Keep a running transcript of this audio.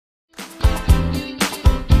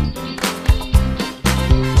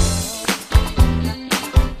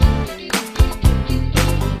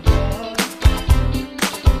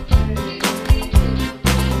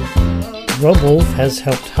Robb Wolf has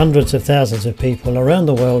helped hundreds of thousands of people around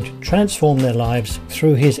the world transform their lives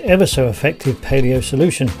through his ever so effective paleo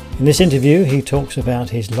solution. In this interview, he talks about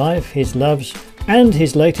his life, his loves, and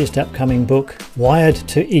his latest upcoming book, Wired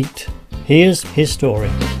to Eat. Here's his story.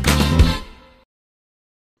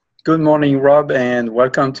 Good morning, Rob, and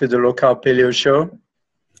welcome to the Local Paleo Show.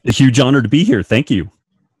 A huge honor to be here. Thank you.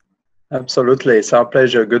 Absolutely. It's our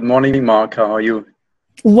pleasure. Good morning, Mark. How are you?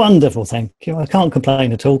 Wonderful, thank you. I can't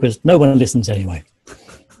complain at all because no one listens anyway.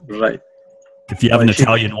 Right. If you have an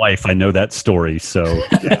Italian wife, I know that story. So,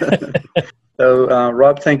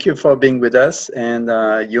 Rob, thank you for being with us. And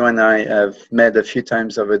you and I have met a few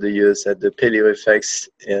times over the years at the Paleo FX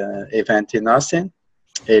event in Austin.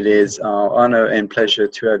 It is our honor and pleasure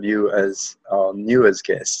to have you as our newest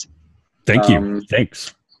guest. Thank you.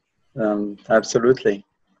 Thanks. Absolutely.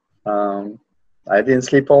 I didn't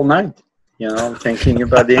sleep all night, thinking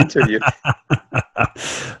about the interview.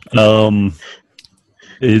 I'm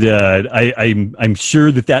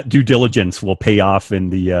sure that due diligence will pay off in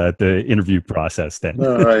the interview process then.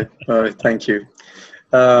 All right. Thank you.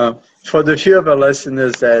 For the few of our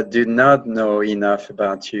listeners that do not know enough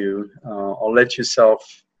about you, I'll let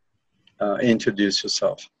yourself introduce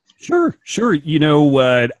yourself. Sure. You know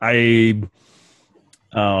what?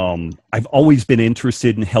 I've always been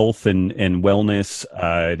interested in health and wellness.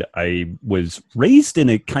 I was raised in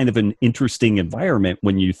a kind of an interesting environment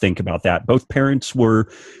when you think about that. Both parents were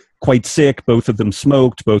quite sick. Both of them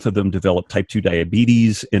smoked. Both of them developed type 2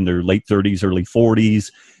 diabetes in their late 30s, early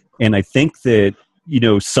 40s. And I think that,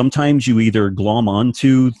 sometimes you either glom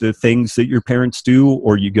onto the things that your parents do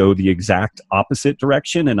or you go the exact opposite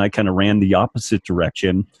direction. And I kind of ran the opposite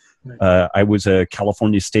direction. I was a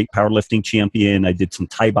California state powerlifting champion. I did some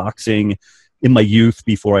Thai boxing in my youth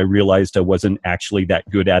before I realized I wasn't actually that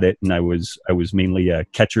good at it. And I was mainly a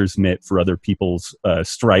catcher's mitt for other people's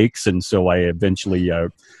strikes. And so I eventually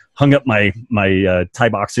hung up my Thai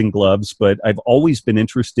boxing gloves. But I've always been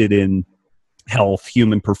interested in health,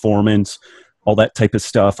 human performance, all that type of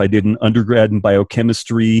stuff. I did an undergrad in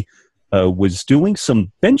biochemistry, was doing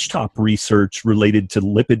some benchtop research related to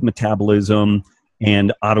lipid metabolism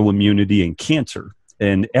and autoimmunity and cancer.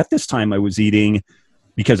 And at this time I was eating,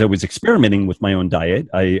 because I was experimenting with my own diet,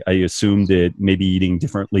 I assumed that maybe eating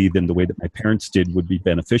differently than the way that my parents did would be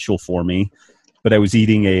beneficial for me. But I was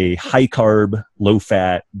eating a high carb, low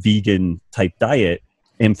fat, vegan type diet.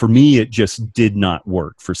 And for me, it just did not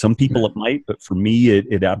work. For some people it might, but for me,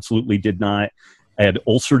 it absolutely did not. I had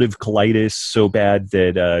ulcerative colitis so bad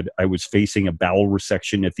that I was facing a bowel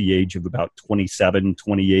resection at the age of about 27,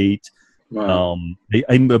 28. Wow.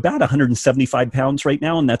 I'm about 175 pounds right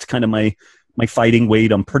now, and that's kind of my fighting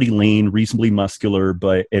weight. I'm pretty lean, reasonably muscular,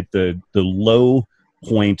 but at the low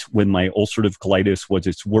point when my ulcerative colitis was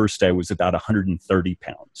its worst, I was about 130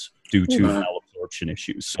 pounds due to malabsorption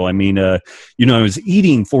issues. So, I mean, I was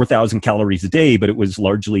eating 4,000 calories a day, but it was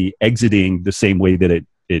largely exiting the same way that it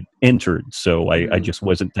entered. So I just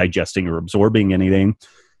wasn't digesting or absorbing anything.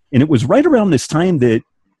 And it was right around this time that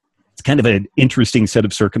it's kind of an interesting set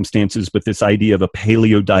of circumstances, but this idea of a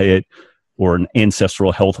paleo diet or an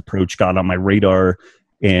ancestral health approach got on my radar,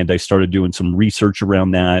 and I started doing some research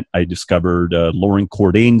around that. I discovered Lauren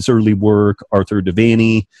Cordain's early work, Arthur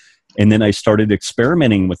Devaney, and then I started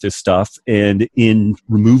experimenting with this stuff, and in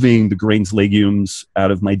removing the grains, legumes out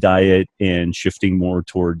of my diet and shifting more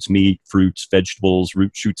towards meat, fruits, vegetables,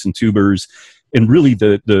 roots, shoots, and tubers. And really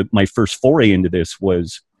my first foray into this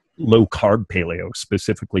was low carb paleo,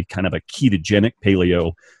 specifically kind of a ketogenic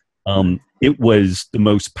paleo. It was the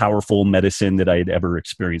most powerful medicine that I had ever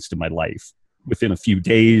experienced in my life. Within a few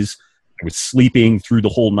days, I was sleeping through the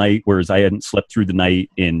whole night, whereas I hadn't slept through the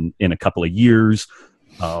night in a couple of years.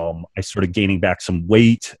 I started gaining back some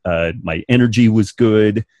weight. My energy was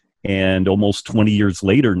good. And almost 20 years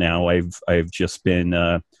later now, I've just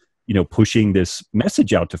been, pushing this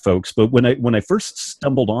message out to folks. But when I first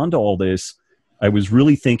stumbled onto all this, I was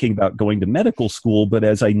really thinking about going to medical school, but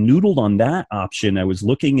as I noodled on that option, I was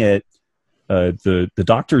looking at the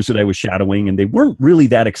doctors that I was shadowing, and they weren't really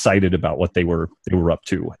that excited about what they were up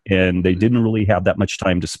to, and they didn't really have that much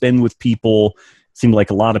time to spend with people. It seemed like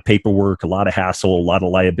a lot of paperwork, a lot of hassle, a lot of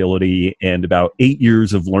liability, and about 8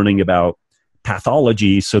 years of learning about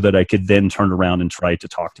pathology so that I could then turn around and try to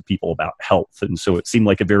talk to people about health. And so it seemed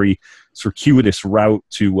like a very circuitous route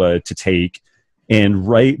to take. And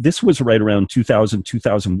this was right around 2000,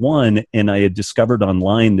 2001, and I had discovered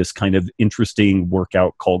online this kind of interesting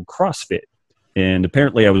workout called CrossFit. And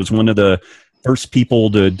apparently I was one of the first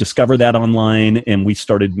people to discover that online, and we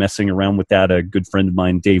started messing around with that. A good friend of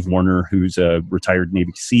mine, Dave Warner, who's a retired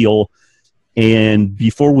Navy SEAL, And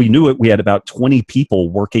before we knew it, we had about 20 people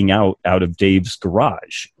working out of Dave's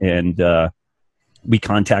garage. And we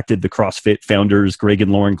contacted the CrossFit founders, Greg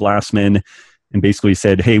and Lauren Glassman, and basically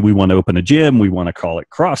said, hey, we want to open a gym. We want to call it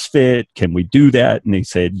CrossFit. Can we do that? And they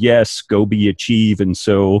said, yes, go be Achieve. And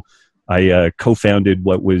so I co-founded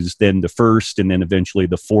what was then the first and then eventually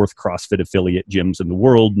the fourth CrossFit affiliate gyms in the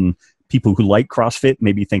world. And people who like CrossFit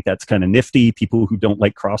maybe think that's kind of nifty. People who don't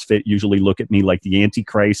like CrossFit usually look at me like the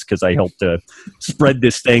Antichrist because I helped spread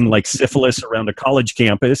this thing like syphilis around a college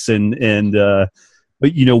campus.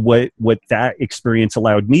 But you know what that experience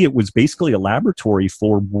allowed me, it was basically a laboratory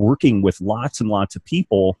for working with lots and lots of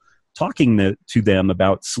people, talking to them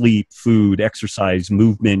about sleep, food, exercise,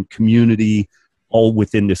 movement, community, all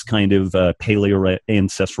within this kind of paleo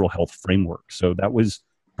ancestral health framework. So that was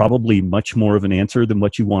probably much more of an answer than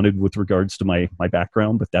what you wanted with regards to my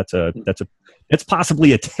background, but that's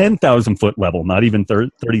possibly a 10,000 foot level, not even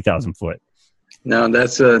 30,000 foot. No,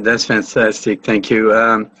 that's fantastic. Thank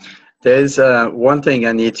you. There's one thing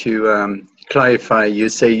I need to clarify. You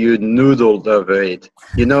say you noodled over it.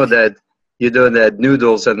 You know that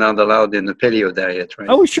noodles are not allowed in the paleo diet, right?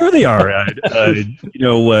 Oh, sure they are.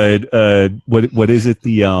 What is it?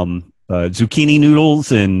 The zucchini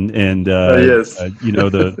noodles and yes.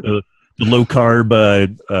 The low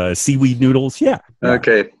carb seaweed noodles. Yeah.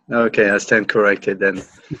 Okay, I stand corrected then.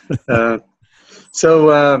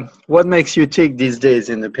 So what makes you tick these days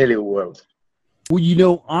in the paleo world?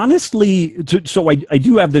 Well, honestly, so I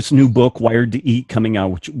do have this new book, Wired to Eat, coming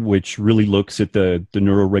out, which really looks at the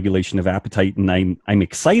neuroregulation of appetite, and I'm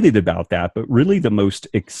excited about that. But really, the most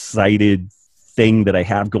excited thing that I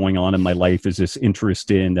have going on in my life is this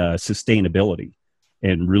interest in sustainability,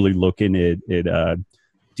 and really looking at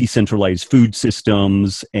decentralized food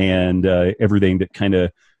systems and everything that kind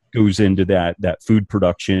of goes into that food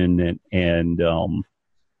production and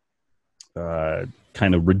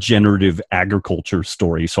kind of regenerative agriculture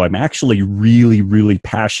story. So I'm actually really, really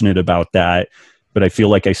passionate about that, but I feel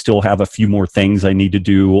like I still have a few more things I need to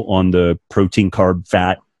do on the protein, carb,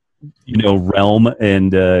 fat, realm.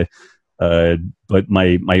 And, but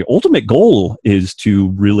my ultimate goal is to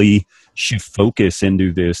really shift focus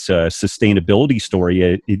into this sustainability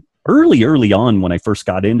story. Early on, when I first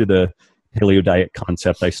got into the paleo diet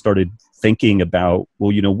concept, I started thinking about,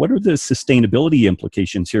 what are the sustainability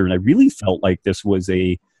implications here? And I really felt like this was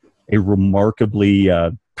a remarkably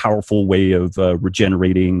powerful way of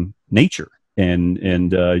regenerating nature and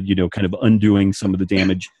kind of undoing some of the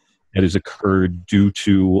damage that has occurred due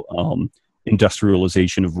to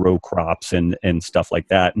industrialization of row crops and stuff like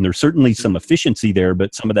that. And there's certainly some efficiency there,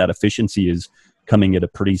 but some of that efficiency is coming at a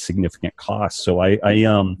pretty significant cost. So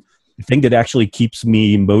the thing that actually keeps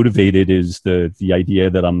me motivated is the idea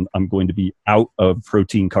that I'm going to be out of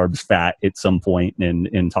protein, carbs, fat at some point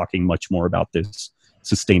and talking much more about this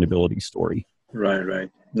sustainability story. Right.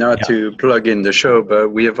 Not to plug in the show, but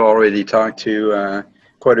we have already talked to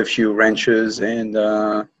quite a few ranchers and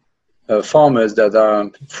farmers that are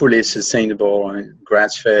fully sustainable and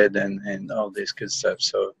grass-fed and all this good stuff.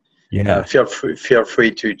 So feel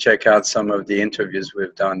free to check out some of the interviews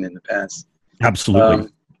we've done in the past. Absolutely.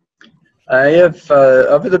 I have,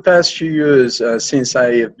 over the past few years, since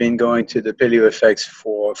I have been going to the Paleo FX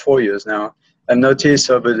for 4 years now, I've noticed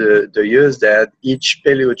over the years that each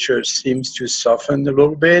paleo church seems to soften a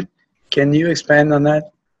little bit. Can you expand on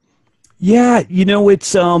that? Yeah,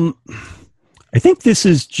 it's, I think this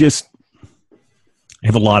is just, I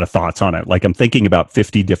have a lot of thoughts on it. Like I'm thinking about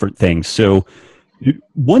 50 different things. So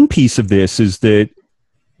one piece of this is that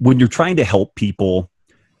when you're trying to help people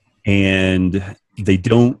and they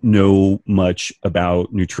don't know much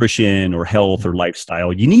about nutrition or health or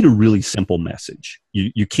lifestyle, you need a really simple message.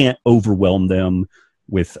 You can't overwhelm them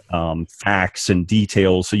with facts and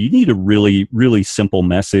details. So you need a really, really simple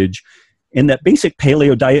message. And that basic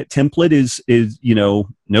paleo diet template is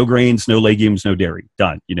no grains, no legumes, no dairy.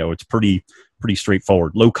 Done. It's pretty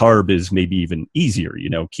straightforward. Low carb is maybe even easier.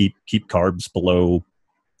 Keep carbs below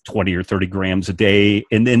 20 or 30 grams a day.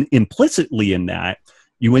 And then implicitly in that,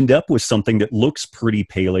 you end up with something that looks pretty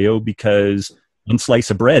paleo because one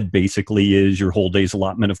slice of bread basically is your whole day's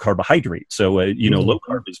allotment of carbohydrate. So, low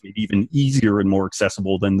carb is maybe even easier and more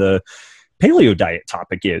accessible than the paleo diet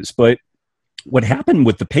topic is. But what happened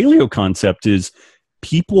with the paleo concept is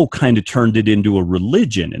people kind of turned it into a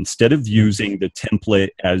religion. Instead of using the template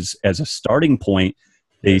as a starting point,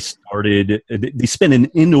 they spent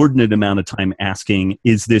an inordinate amount of time asking,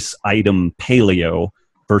 is this item paleo?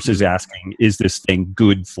 Versus asking, is this thing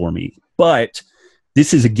good for me? But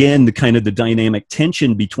this is, again, the dynamic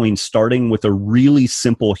tension between starting with a really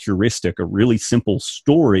simple heuristic, a really simple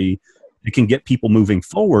story that can get people moving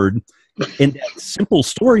forward, And that simple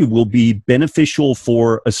story will be beneficial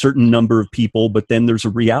for a certain number of people, but then there's a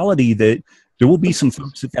reality that there will be some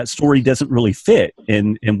folks that story doesn't really fit.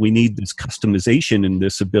 And we need this customization and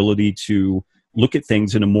this ability to look at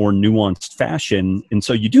things in a more nuanced fashion. And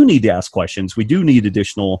so you do need to ask questions. We do need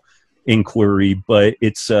additional inquiry, but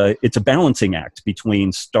it's a balancing act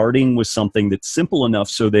between starting with something that's simple enough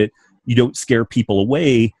so that you don't scare people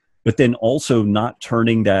away, but then also not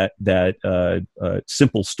turning that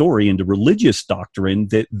simple story into religious doctrine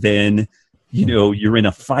that then, you're in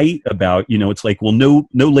a fight about, it's like, well, no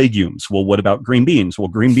legumes. Well, what about green beans? Well,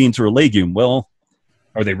 green beans are a legume. Well,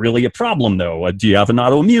 are they really a problem though? Do you have an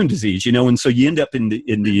autoimmune disease? And so you end up in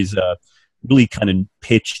these really kind of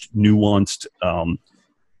pitched, nuanced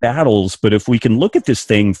battles. But if we can look at this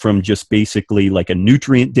thing from just basically like a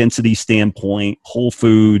nutrient density standpoint, whole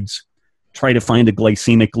foods, try to find a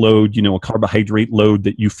glycemic load, a carbohydrate load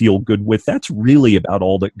that you feel good with, that's really about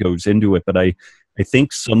all that goes into it. But I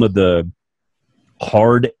think some of the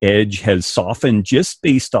hard edge has softened just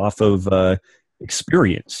based off of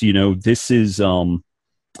experience. This is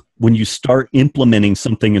when you start implementing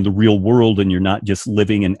something in the real world and you're not just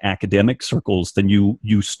living in academic circles, then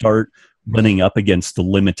you start running up against the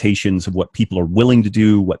limitations of what people are willing to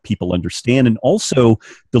do, what people understand, and also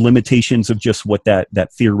the limitations of just what that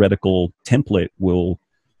theoretical template will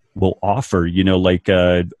offer. Like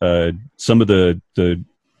some of the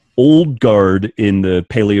old guard in the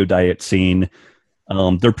paleo diet scene,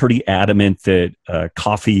 they're pretty adamant that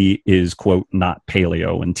coffee is, quote, not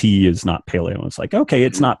paleo and tea is not paleo. And it's like, okay,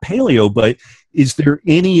 it's not paleo, but is there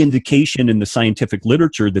any indication in the scientific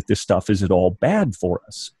literature that this stuff is at all bad for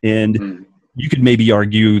us? And you could maybe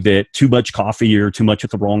argue that too much coffee or too much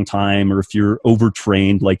at the wrong time, or if you're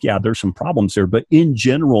overtrained, like, yeah, there's some problems there. But in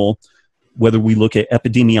general, whether we look at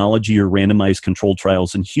epidemiology or randomized controlled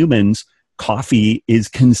trials in humans, coffee is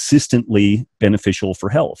consistently beneficial for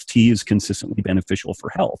health. Tea is consistently beneficial for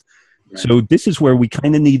health. Right. So this is where we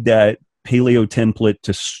kind of need that paleo template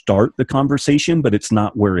to start the conversation, but it's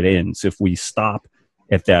not where it ends. If we stop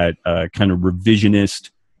at that kind of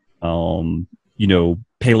revisionist,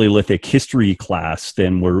 Paleolithic history class,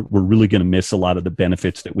 then we're really going to miss a lot of the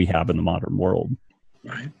benefits that we have in the modern world.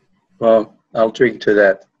 Right. Well, I'll drink to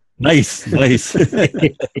that. Nice.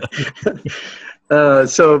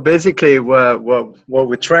 So basically, what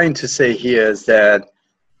we're trying to say here is that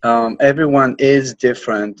everyone is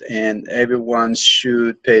different, and everyone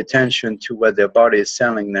should pay attention to what their body is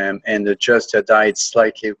telling them and adjust their diet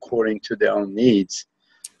slightly according to their own needs.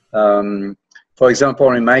 For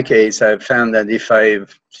example, in my case, I've found that if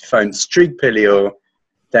I'm strict paleo,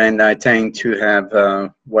 then I tend to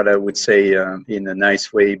have what I would say in a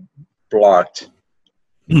nice way blocked.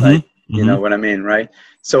 Like, you know what I mean, right?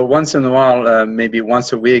 So once in a while, maybe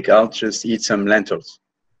once a week, I'll just eat some lentils.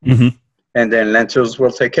 And then lentils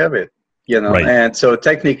will take care of it, Right. And so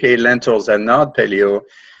technically lentils are not paleo,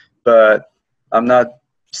 but I'm not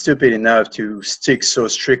stupid enough to stick so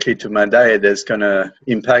strictly to my diet that's going to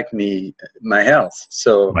impact my health.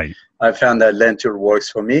 So I found that lentil works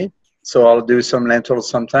for me. So I'll do some lentils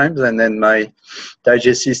sometimes, and then my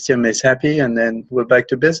digestive system is happy, and then we're back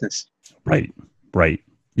to business. Right.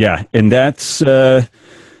 Yeah. And that's,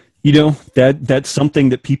 that's something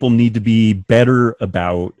that people need to be better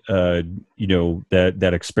about, that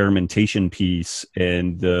experimentation piece,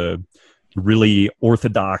 and the really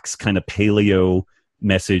orthodox kind of paleo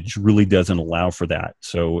message really doesn't allow for that.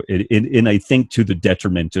 So, and I think to the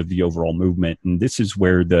detriment of the overall movement. And this is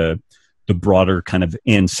where the broader kind of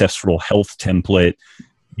ancestral health template,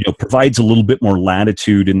 provides a little bit more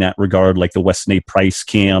latitude in that regard. Like the Weston A. Price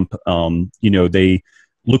camp, they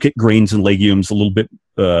look at grains and legumes a little bit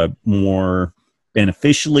more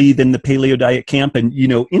beneficially than the paleo diet camp. And,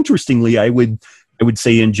 interestingly, I would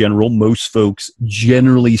say in general, most folks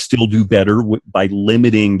generally still do better by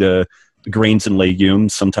limiting the grains and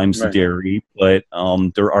legumes, sometimes the dairy, but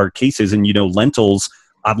there are cases, and, lentils,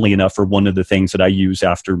 oddly enough, are one of the things that I use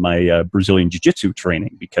after my Brazilian Jiu-Jitsu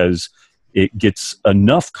training, because it gets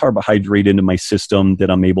enough carbohydrate into my system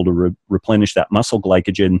that I'm able to replenish that muscle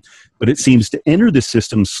glycogen, but it seems to enter the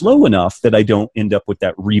system slow enough that I don't end up with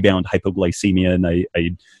that rebound hypoglycemia, and I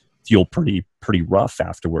feel pretty rough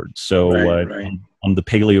afterwards. So I'm the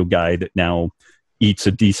paleo guy that now eats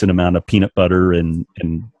a decent amount of peanut butter and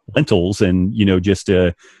lentils, and just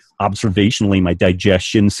observationally, my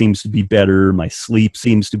digestion seems to be better, my sleep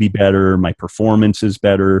seems to be better, my performance is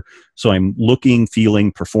better. So I'm looking,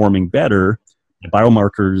 feeling, performing better. The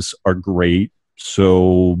biomarkers are great.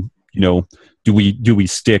 So, do we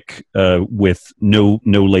stick with no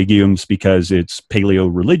legumes because it's paleo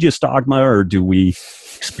religious dogma, or do we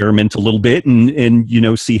experiment a little bit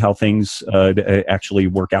and see how things actually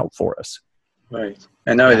work out for us? Right.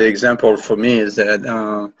 I know the example for me is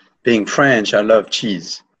that being French, I love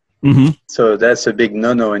cheese. Mm-hmm. So that's a big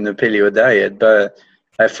no-no in the paleo diet. But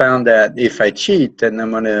I found that if I cheat, then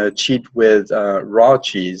I'm going to cheat with raw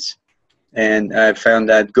cheese. And I found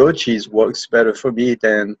that goat cheese works better for me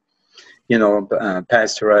than,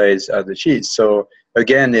 pasteurized other cheese. So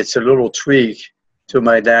again, it's a little tweak to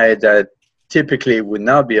my diet that typically would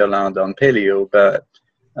not be allowed on paleo. But,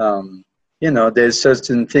 there's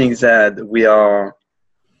certain things that we are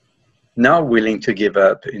not willing to give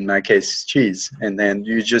up, in my case, cheese. And then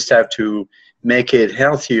you just have to make it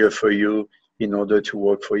healthier for you in order to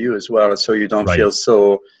work for you as well. So you don't feel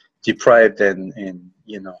so deprived and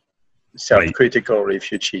self-critical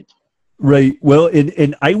if you cheat. Right. Well,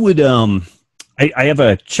 and I would, I have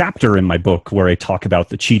a chapter in my book where I talk about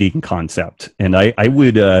the cheating concept. And I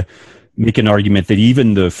would make an argument that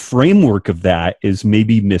even the framework of that is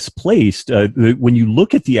maybe misplaced. When you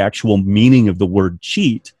look at the actual meaning of the word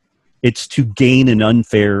cheat, it's to gain an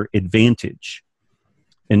unfair advantage.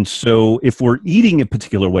 And so if we're eating a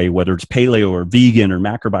particular way, whether it's paleo or vegan or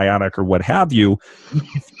macrobiotic or what have you,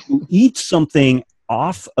 if you eat something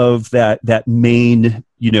off of that main,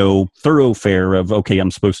 thoroughfare of, okay, I'm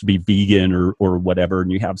supposed to be vegan or whatever,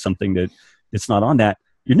 and you have something that's not on that,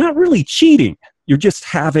 you're not really cheating. You're just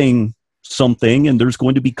having something, and there's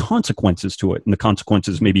going to be consequences to it. And the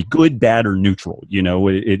consequences may be good, bad, or neutral,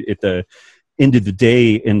 at the end of the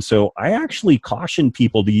day. And so I actually caution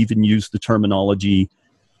people to even use the terminology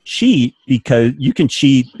cheat, because you can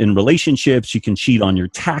cheat in relationships, you can cheat on your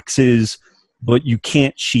taxes, but you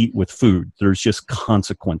can't cheat with food. There's just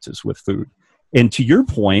consequences with food. And to your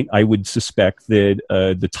point, I would suspect that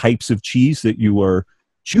the types of cheese that you are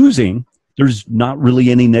choosing, there's not really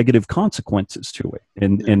any negative consequences to it.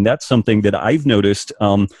 And that's something that I've noticed.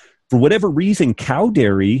 For whatever reason, cow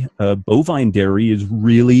dairy, bovine dairy is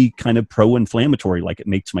really kind of pro-inflammatory. Like, it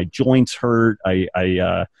makes my joints hurt. I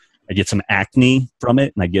get some acne from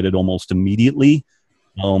it, and I get it almost immediately.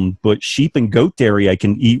 But sheep and goat dairy I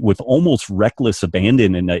can eat with almost reckless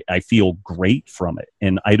abandon, and I feel great from it.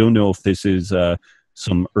 And I don't know if this is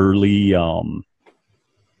some early,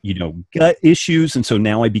 gut issues. And so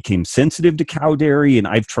now I became sensitive to cow dairy, and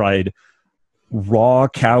I've tried raw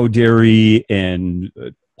cow dairy and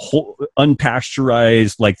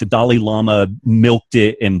unpasteurized, like the Dalai Lama milked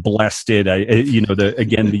it and blessed it.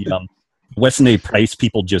 The Weston A. Price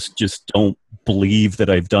people just don't believe that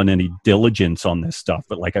I've done any diligence on this stuff,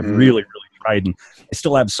 but like I've really tried, and I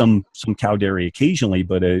still have some cow dairy occasionally,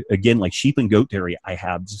 but again, like sheep and goat dairy, I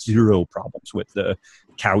have zero problems with. The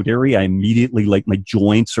cow dairy, I immediately, like, my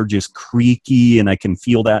joints are just creaky, and I can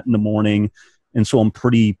feel that in the morning. And so I'm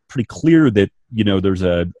pretty clear that, there's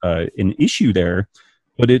an issue there,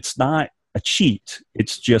 but it's not a cheat.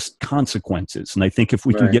 It's just consequences. And I think if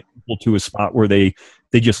we can get people to a spot where they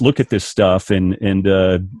just look at this stuff and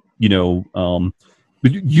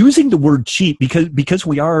using the word cheat, because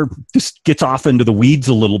this gets off into the weeds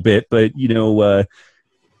a little bit, but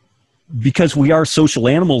because we are social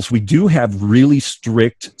animals, we do have really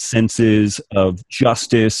strict senses of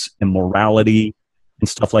justice and morality and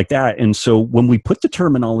stuff like that. And so when we put the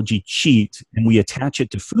terminology cheat and we attach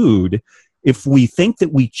it to food, if we think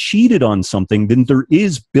that we cheated on something, then there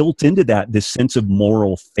is built into that this sense of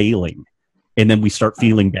moral failing. And then we start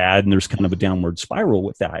feeling bad, and there's kind of a downward spiral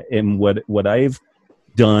with that. And what I've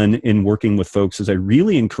done in working with folks is I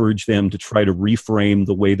really encourage them to try to reframe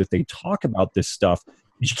the way that they talk about this stuff.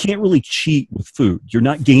 You can't really cheat with food. You're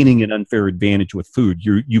not gaining an unfair advantage with food.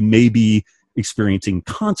 You may be experiencing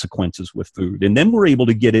consequences with food. And then we're able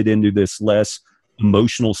to get it into this less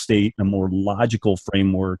emotional state, a more logical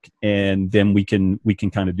framework, and then we can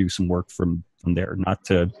kind of do some work from there, not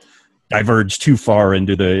to diverge too far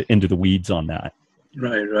into the weeds on that.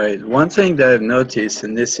 Right. One thing that I've noticed,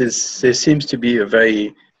 and this seems to be a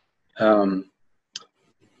very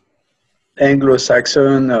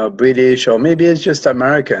Anglo-Saxon, British, or maybe it's just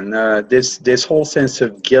American, this whole sense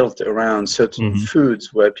of guilt around certain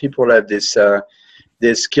foods, where people have this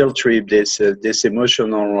guilt trip, this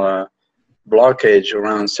emotional blockage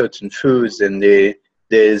around certain foods, and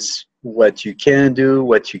there's what you can do,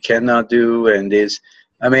 what you cannot do, and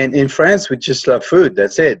in France, we just love food.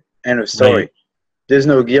 That's it. End of story. Right. There's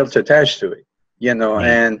no guilt attached to it, Right.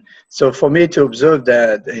 And so for me to observe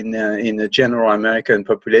that in the general American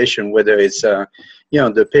population, whether it's the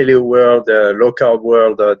paleo world, the low carb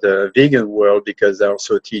world, or the vegan world, because I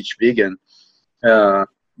also teach vegan,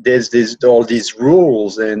 there's all these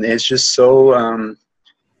rules, and it's just so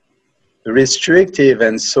restrictive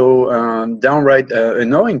and so downright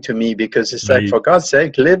annoying to me, because it's like, for God's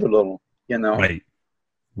sake, live a little, you know.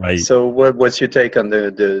 Right. So what's your take on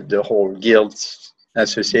the whole guilt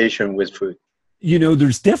association with food? You know,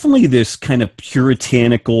 there's definitely this kind of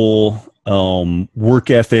puritanical work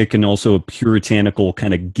ethic, and also a puritanical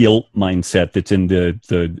kind of guilt mindset that's in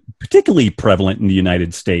the particularly prevalent in the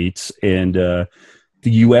United States, and the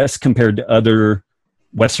U.S. compared to other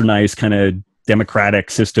westernized kind of democratic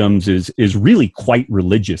systems is really quite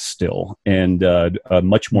religious still, and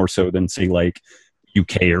much more so than, say, like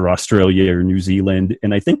UK or Australia or New Zealand.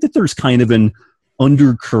 And I think that there's kind of an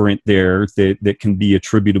undercurrent there that can be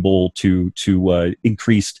attributable to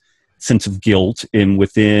increased sense of guilt. And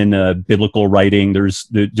within biblical writing, there's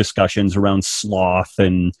the discussions around sloth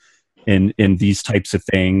and these types of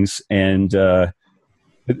things. And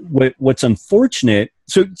what's unfortunate,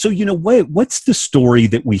 so you know, what's the story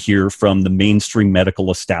that we hear from the mainstream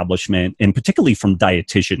medical establishment, and particularly from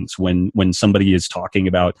dietitians, when somebody is talking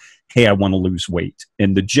about, hey, I want to lose weight?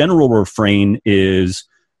 And the general refrain is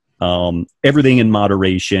everything in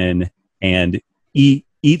moderation, and eat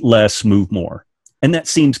less, move more. And that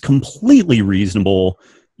seems completely reasonable.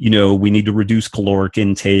 You know, we need to reduce caloric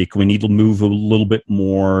intake. We need to move a little bit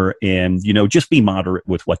more, and, you know, just be moderate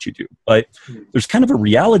with what you do. But there's kind of a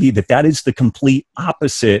reality that is the complete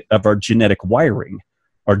opposite of our genetic wiring.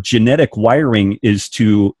 Our genetic wiring is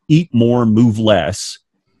to eat more, move less.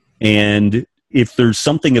 And if there's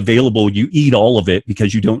something available, you eat all of it,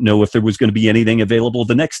 because you don't know if there was going to be anything available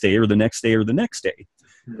the next day or the next day or the next day.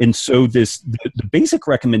 And so the basic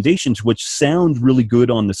recommendations, which sound really good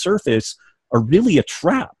on the surface, are really a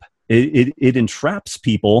trap. It entraps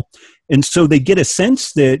people. And so they get a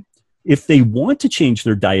sense that if they want to change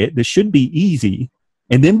their diet, this should be easy.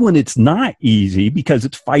 And then when it's not easy, because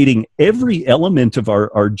it's fighting every element of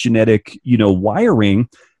our genetic, you know, wiring,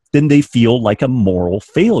 then they feel like a moral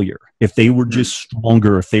failure. If they were just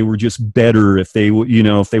stronger, if they were just better, if they, you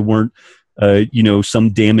know, if they weren't, you know, some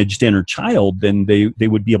damaged inner child, then they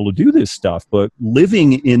would be able to do this stuff. But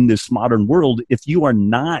living in this modern world, if you are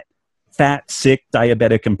not fat, sick,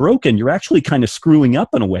 diabetic, and broken, you're actually kind of screwing up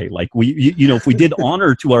in a way. Like you know, if we did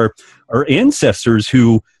honor to our ancestors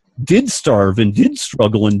who did starve and did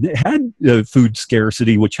struggle and had food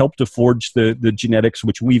scarcity, which helped to forge the genetics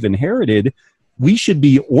which we've inherited, we should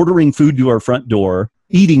be ordering food to our front door,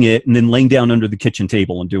 eating it, and then laying down under the kitchen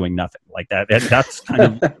table and doing nothing like that. That's kind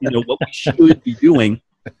of, you know, what we should be doing.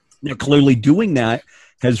 Now, clearly doing that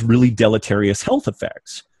has really deleterious health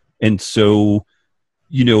effects. And so,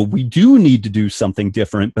 you know, we do need to do something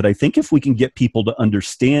different. But I think if we can get people to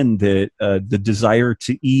understand that the desire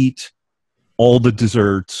to eat all the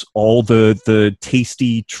desserts, all the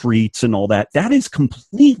tasty treats and all that is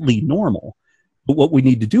completely normal. But what we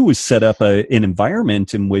need to do is set up an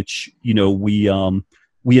environment in which, you know, we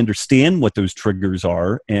understand what those triggers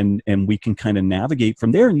are, and we can kind of navigate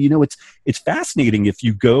from there. And, you know, it's fascinating. If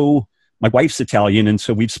you go, my wife's Italian, and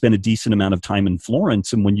so we've spent a decent amount of time in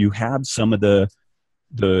Florence. And when you have some of the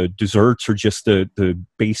desserts or just the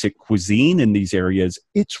basic cuisine in these areas,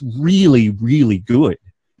 it's really, really good.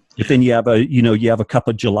 But then you have a cup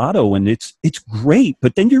of gelato, and it's great,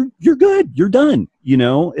 but then you're good, you're done, you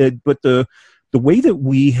know. But the way that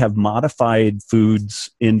we have modified foods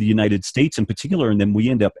in the United States in particular, and then we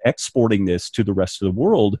end up exporting this to the rest of the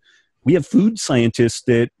world, we have food scientists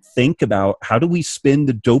that think about, how do we spin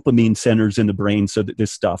the dopamine centers in the brain so that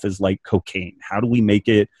this stuff is like cocaine? How do we make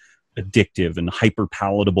it addictive and hyper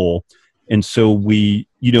palatable? And so we,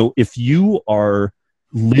 you know, if you are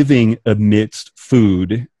living amidst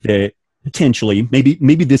food that potentially,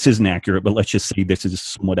 maybe this isn't accurate, but let's just say this is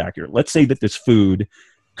somewhat accurate. Let's say that this food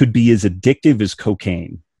could be as addictive as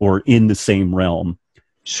cocaine, or in the same realm.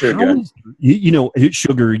 Sugar.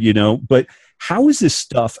 Sugar, you know, but how is this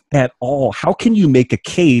stuff at all? How can you make a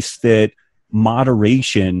case that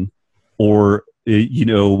moderation, or, eat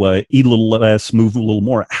a little less, move a little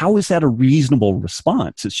more, how is that a reasonable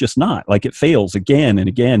response? It's just not. Like, it fails again and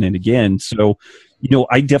again and again. So, you know,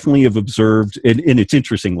 I definitely have observed, and it's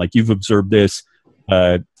interesting, like, you've observed this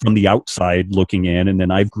from the outside looking in, and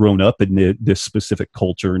then I've grown up in this specific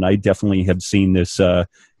culture, and I definitely have seen this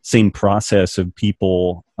same process of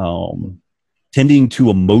people tending to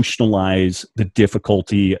emotionalize the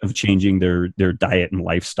difficulty of changing their diet and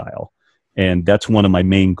lifestyle. And that's one of my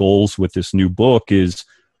main goals with this new book, is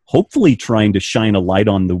hopefully trying to shine a light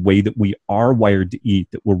on the way that we are wired to eat,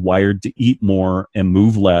 that we're wired to eat more and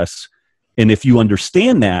move less. And if you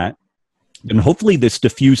understand that, then hopefully this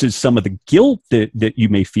diffuses some of the guilt that you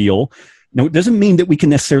may feel. Now, it doesn't mean that we can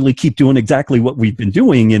necessarily keep doing exactly what we've been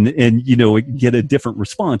doing and get a different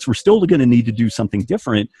response. We're still going to need to do something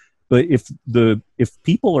different. But if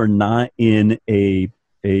people are not in a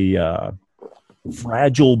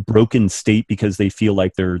fragile, broken state because they feel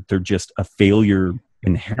like they're just a failure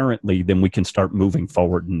inherently, then we can start moving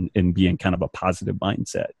forward and be in kind of a positive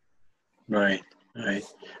mindset. Right.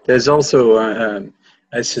 There's also,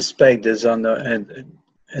 I suspect, there's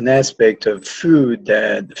an aspect of food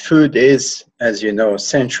that food is, as you know,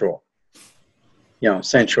 central.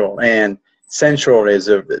 Central, and central is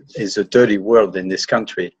a dirty word in this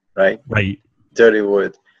country, right? Right. Dirty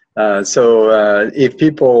word. So if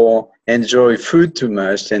people enjoy food too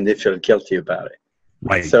much, then they feel guilty about it.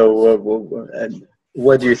 Right. So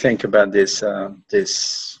what do you think about this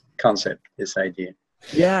concept, this idea?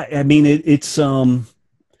 Yeah, I mean, it's the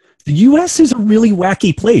U.S. is a really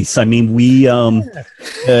wacky place. I mean,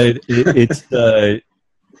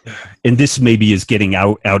 and this maybe is getting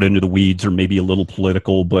out into the weeds or maybe a little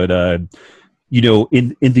political, but in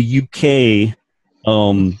the UK,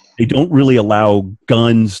 they don't really allow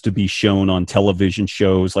guns to be shown on television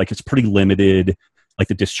shows. Like, it's pretty limited, like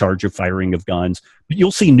the discharge of firing of guns. But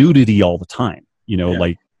you'll see nudity all the time,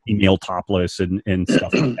 like female topless and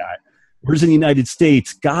stuff like that. Whereas in the United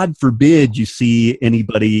States, God forbid you see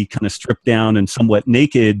anybody kind of stripped down and somewhat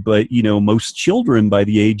naked, but, most children by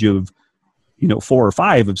the age of, 4 or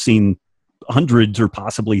 5 have seen hundreds or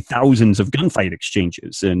possibly thousands of gunfight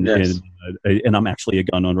exchanges. And I'm actually a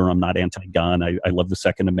gun owner. I'm not anti-gun. I love the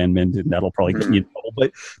Second Amendment, and that'll probably get me in trouble.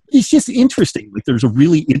 But it's just interesting. Like, there's a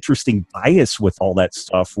really interesting bias with all that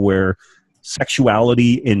stuff where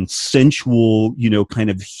sexuality and sensual, kind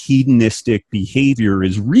of hedonistic behavior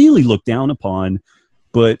is really looked down upon,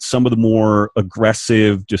 but some of the more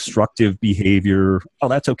aggressive, destructive behavior,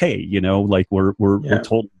 that's okay. Like we're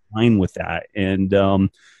totally fine with that. And,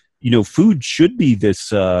 food should be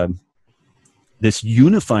this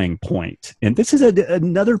unifying point. And this is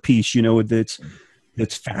another piece,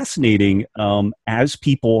 that's fascinating. As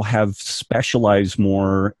people have specialized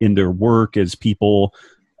more in their work, as people,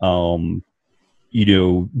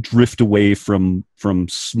 drift away from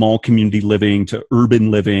small community living to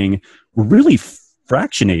urban living, we're really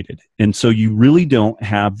fractionated. And so you really don't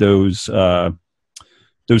have those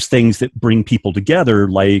things that bring people together,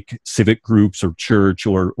 like civic groups or church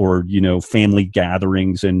or family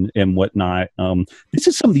gatherings and whatnot. This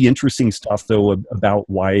is some of the interesting stuff, though, about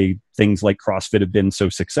why things like CrossFit have been so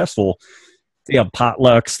successful. They have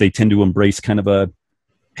potlucks. They tend to embrace kind of a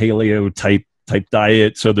paleo type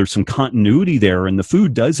diet. So there's some continuity there, and the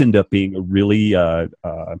food does end up being a really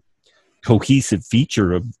cohesive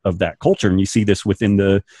feature of that culture. And you see this within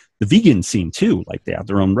the vegan scene too. Like, they have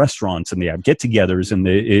their own restaurants and they have get-togethers, and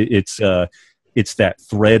it's that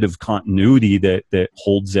thread of continuity that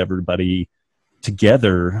holds everybody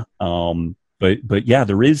together. But yeah,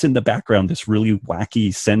 there is in the background this really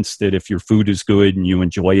wacky sense that if your food is good and you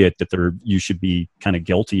enjoy it, that you should be kind of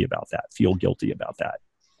guilty about that, feel guilty about that.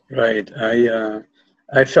 Right.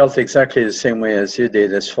 I felt exactly the same way as you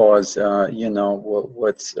did, as far as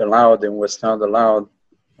what's allowed and what's not allowed.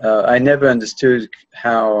 I never understood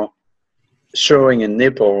how showing a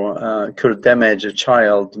nipple could damage a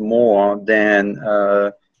child more than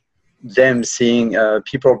them seeing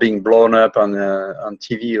people being blown up on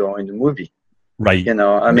TV or in the movie. Right.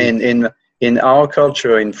 I mean, in our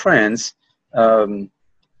culture in France,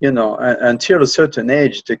 until a certain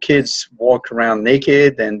age, the kids walk around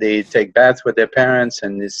naked and they take baths with their parents,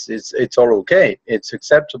 and it's all okay. It's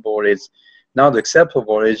acceptable. It's not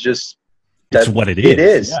acceptable. It's just that's what it is. It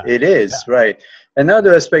is. Yeah. It is. Yeah. Right.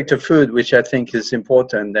 Another aspect of food, which I think is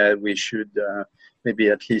important that we should maybe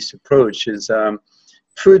at least approach, is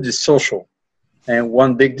food is social. And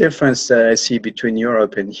one big difference that I see between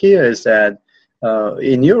Europe and here is that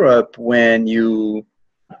in Europe, when you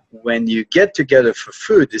get together for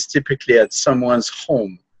food, it's typically at someone's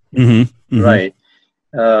home, right?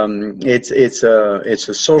 It's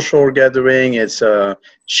a social gathering. It's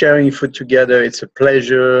sharing food together. It's a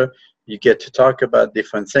pleasure. You get to talk about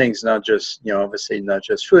different things, not just obviously not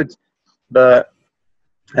just food. But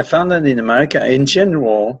I found that in America, in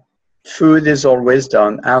general, food is always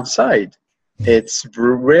done outside. It's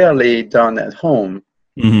rarely done at home.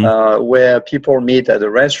 Where people meet at a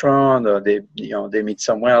restaurant or they meet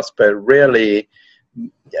somewhere else, but rarely,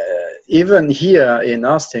 even here in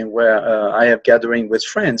Austin, where I have gathering with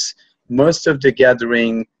friends, most of the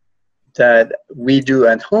gathering that we do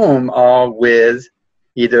at home are with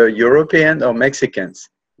either European or Mexicans,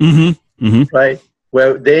 right?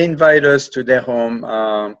 Where they invite us to their home.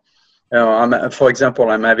 For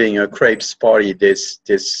example, I'm having a crepes party this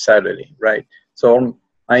Saturday, right? So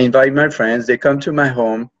I invite my friends. They come to my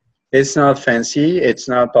home. It's not fancy. It's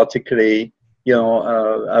not particularly,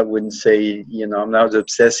 I wouldn't say, I'm not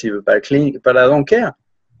obsessive about cleaning, but I don't care.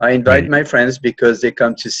 I invite my friends because they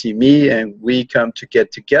come to see me and we come to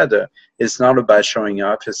get together. It's not about showing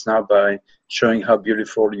off. It's not by showing how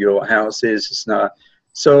beautiful your house is. It's not.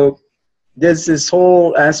 So there's this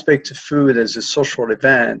whole aspect of food as a social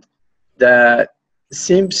event that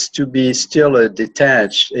seems to be still a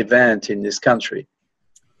detached event in this country.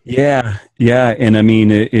 Yeah. And I mean,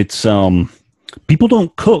 it's people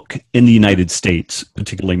don't cook in the United States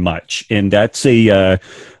particularly much, and that's a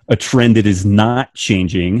trend that is not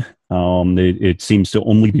changing. It seems to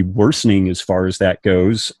only be worsening as far as that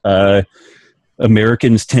goes.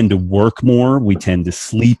 Americans tend to work more. We tend to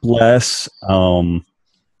sleep less.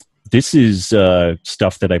 This is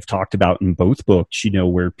stuff that I've talked about in both books,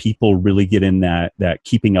 where people really get in that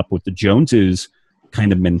keeping up with the Joneses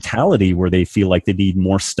kind of mentality where they feel like they need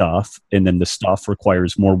more stuff, and then the stuff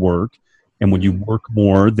requires more work. And when you work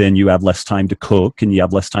more, then you have less time to cook and you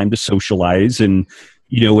have less time to socialize. And,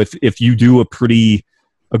 if you do a pretty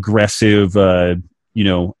aggressive, 8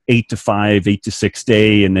 to 5, 8 to 6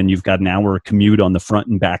 day, and then you've got an hour commute on the front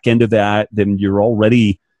and back end of that, then you're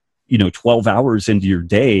already, 12 hours into your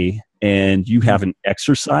day and you haven't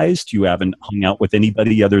exercised, you haven't hung out with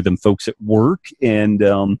anybody other than folks at work. And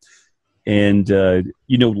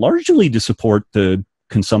largely to support the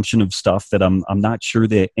consumption of stuff that I'm not sure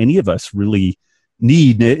that any of us really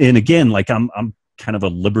need. And again, like I'm kind of a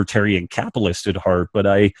libertarian capitalist at heart, but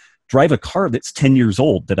I drive a car that's 10 years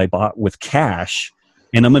old that I bought with cash,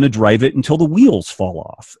 and I'm going to drive it until the wheels fall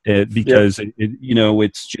off because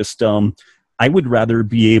it's just, I would rather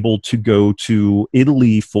be able to go to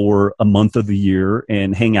Italy for a month of the year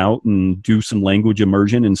and hang out and do some language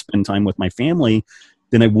immersion and spend time with my family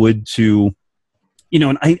than I would to,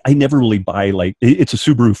 and I never really buy, like, it's a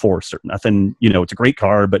Subaru Forester, nothing, it's a great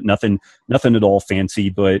car, but nothing at all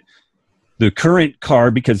fancy. But the current car,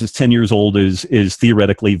 because it's 10 years old, is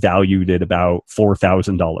theoretically valued at about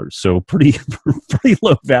 $4,000. So pretty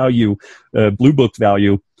low value, blue book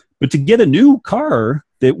value. But to get a new car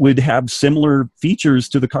that would have similar features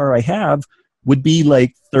to the car I have would be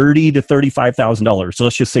like $30,000 to $35,000. So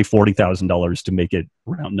let's just say $40,000 to make it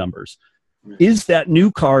round numbers. Is that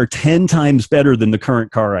new car 10 times better than the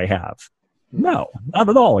current car I have? No, not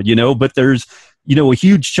at all, but there's, a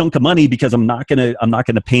huge chunk of money because I'm not going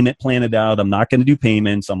to payment plan it out. I'm not going to do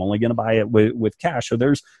payments. I'm only going to buy it with cash. So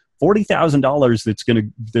there's $40,000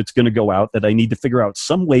 that's going to go out that I need to figure out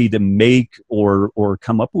some way to make or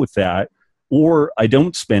come up with that. Or I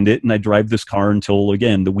don't spend it and I drive this car until,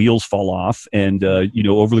 again, the wheels fall off. And,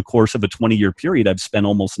 over the course of a 20-year period, I've spent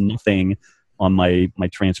almost nothing on my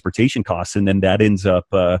transportation costs. And then that ends up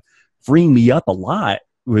freeing me up a lot,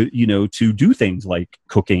 to do things like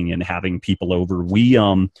cooking and having people over. We,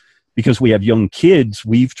 because we have young kids,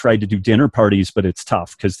 we've tried to do dinner parties, but it's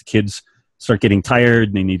tough because the kids start getting tired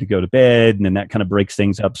and they need to go to bed, and then that kind of breaks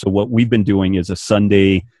things up. So what we've been doing is a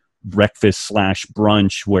Sunday breakfast /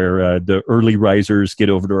 brunch where the early risers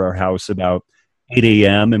get over to our house about 8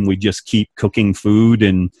 a.m. and we just keep cooking food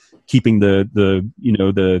and keeping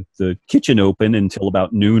the kitchen open until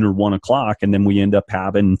about noon or 1 o'clock. And then we end up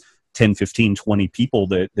having 10, 15, 20 people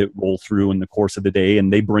that roll through in the course of the day,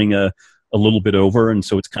 and they bring a little bit over. And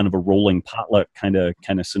so it's kind of a rolling potluck kind of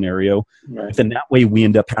scenario. Right. And that way we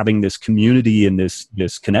end up having this community and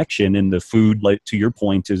this connection, and the food, like to your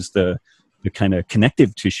point, is the kind of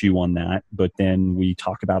connective tissue on that. But then we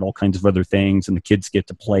talk about all kinds of other things, and the kids get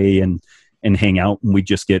to play and hang out, and we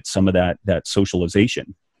just get some of that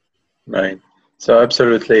socialization. Right. So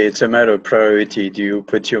absolutely, it's a matter of priority. Do you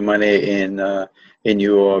put your money in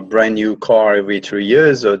your brand new car every 3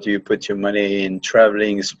 years, or do you put your money in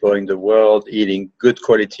traveling, exploring the world, eating good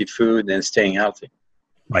quality food, and staying healthy?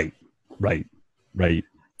 Right.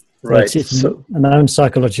 It's a known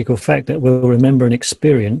psychological fact that we'll remember an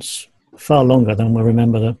experience far longer than we'll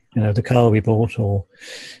remember the car we bought, or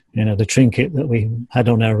the trinket that we had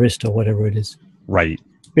on our wrist, or whatever it is. Right.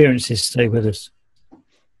 Experiences stay with us.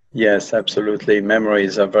 Yes, absolutely.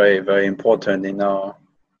 Memories are very, very important in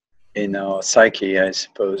our psyche, I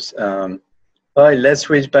suppose. All right, let's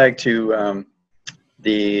switch back to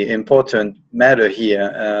the important matter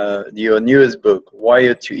here. Your newest book,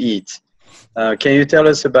 Wired to Eat. Can you tell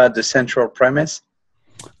us about the central premise?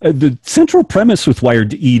 The central premise with Wired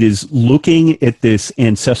to Eat is looking at this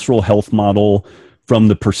ancestral health model from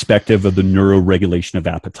the perspective of the neuroregulation of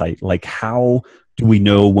appetite. Like, how do we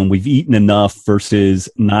know when we've eaten enough versus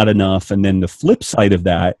not enough? And then the flip side of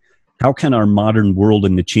that, how can our modern world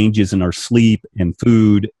and the changes in our sleep and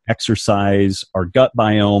food, exercise, our gut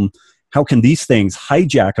biome, how can these things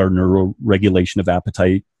hijack our neuroregulation of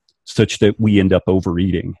appetite such that we end up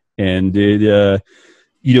overeating? And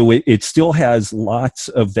it still has lots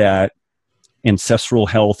of that ancestral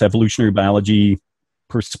health, evolutionary biology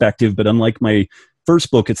perspective, but unlike my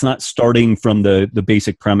first book, it's not starting from the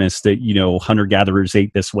basic premise that, hunter-gatherers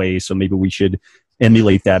ate this way, so maybe we should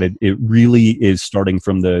emulate that. It really is starting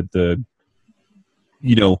from the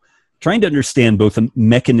trying to understand both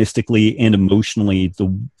mechanistically and emotionally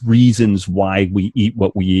the reasons why we eat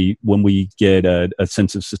what we eat when we get a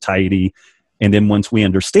sense of satiety. And then once we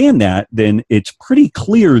understand that, then it's pretty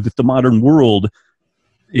clear that the modern world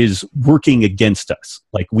is working against us.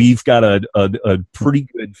 Like, we've got a pretty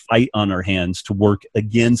good fight on our hands to work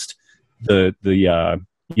against the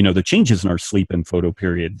changes in our sleep and photo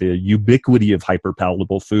period, the ubiquity of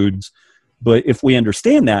hyperpalatable foods. But if we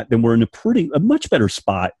understand that, then we're in a much better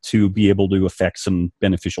spot to be able to affect some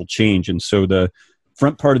beneficial change. And so the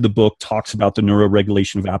front part of the book talks about the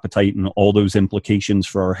neuroregulation of appetite and all those implications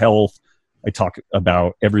for our health. I talk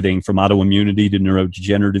about everything from autoimmunity to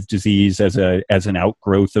neurodegenerative disease as an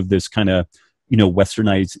outgrowth of this kind of,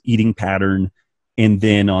 westernized eating pattern. And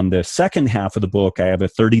then on the second half of the book, I have a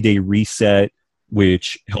 30-day reset,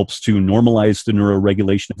 which helps to normalize the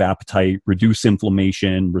neuroregulation of appetite, reduce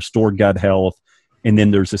inflammation, restore gut health. And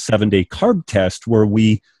then there's a 7-day carb test where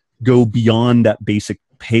we go beyond that basic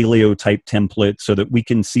paleo type template so that we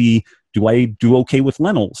can see, do I do okay with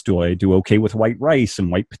lentils? Do I do okay with white rice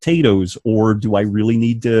and white potatoes? Or do I really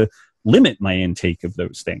need to limit my intake of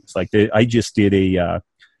those things? Like, I just did a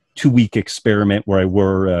 2-week experiment where I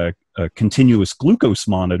wore a continuous glucose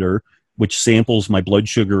monitor, which samples my blood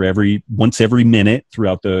sugar once every minute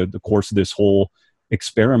throughout the course of this whole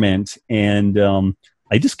experiment. And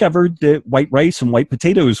I discovered that white rice and white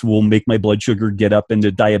potatoes will make my blood sugar get up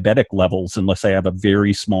into diabetic levels unless I have a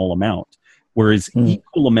very small amount. Whereas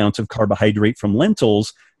equal amounts of carbohydrate from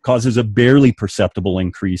lentils causes a barely perceptible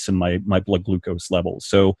increase in my blood glucose levels.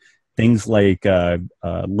 So things like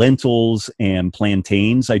lentils and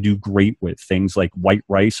plantains, I do great with. Things like white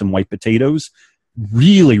rice and white potatoes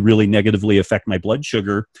really, really negatively affect my blood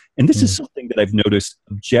sugar. And this is something that I've noticed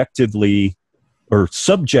objectively or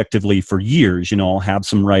subjectively for years. I'll have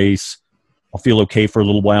some rice, I'll feel okay for a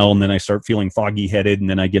little while, and then I start feeling foggy headed, and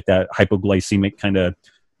then I get that hypoglycemic kind of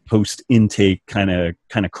post-intake kind of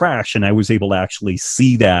crash. And I was able to actually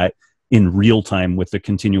see that in real time with the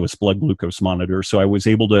continuous blood glucose monitor. So I was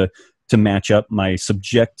able to match up my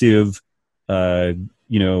subjective,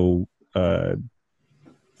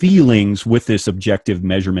 feelings with this objective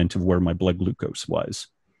measurement of where my blood glucose was.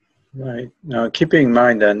 Right. Now, keeping in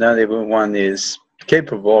mind that not everyone is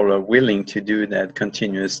capable or willing to do that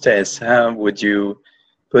continuous test, how would you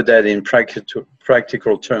put that in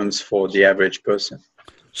practical terms for the average person?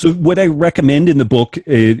 So what I recommend in the book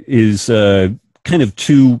is kind of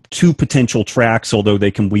two potential tracks, although they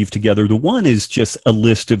can weave together. The one is just a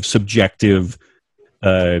list of subjective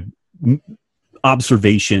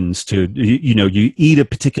observations to, you eat a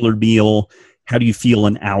particular meal. How do you feel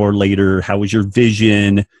an hour later? How is your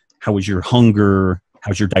vision? How is your hunger?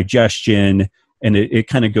 How's your digestion? And it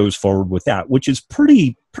kind of goes forward with that, which is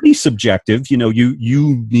pretty subjective. You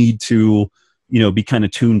need to, be kind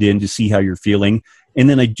of tuned in to see how you're feeling. And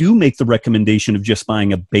then I do make the recommendation of just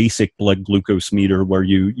buying a basic blood glucose meter where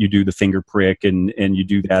you do the finger prick and you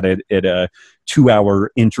do that at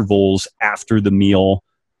 2-hour intervals after the meal.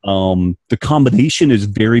 The combination is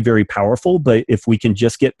very, very powerful, but if we can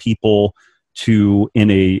just get people to, in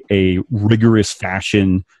a rigorous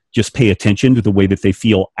fashion, just pay attention to the way that they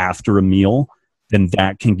feel after a meal, then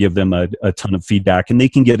that can give them a ton of feedback, and they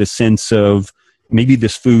can get a sense of, maybe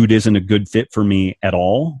this food isn't a good fit for me at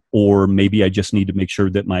all, or maybe I just need to make sure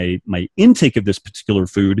that my intake of this particular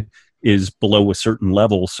food is below a certain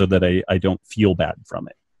level so that I don't feel bad from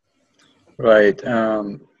it. Right.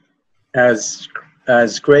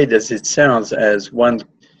 As great as it sounds, as one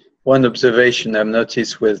observation I've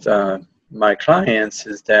noticed with my clients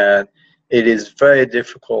is that it is very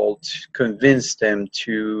difficult to convince them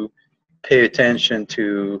to pay attention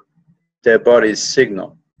to their body's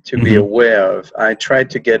signal, to be aware of. I tried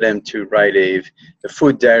to get them to write a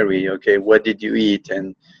food diary. Okay, what did you eat,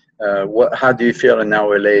 and how do you feel an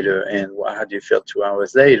hour later, and how do you feel 2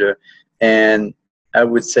 hours later? And I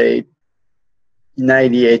would say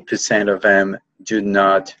 98% of them do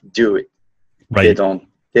not do it. Right.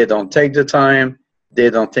 They don't take the time. They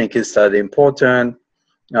don't think it's that important.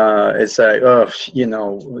 It's like,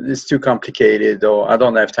 it's too complicated, or I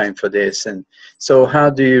don't have time for this. And so how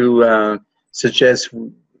do you suggest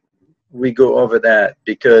we go over that?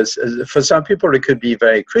 Because for some people, it could be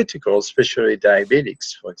very critical, especially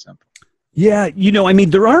diabetics, for example. Yeah, I mean,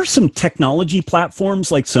 there are some technology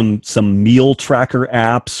platforms like some meal tracker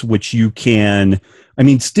apps, which you can, I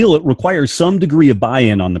mean, still it requires some degree of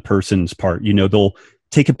buy-in on the person's part. They'll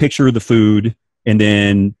take a picture of the food, and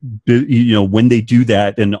then, when they do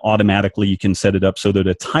that, then automatically you can set it up so that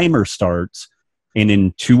a timer starts, and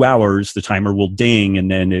in 2 hours, the timer will ding, and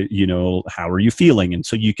then, how are you feeling? And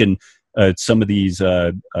so you can, some of these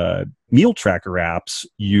meal tracker apps,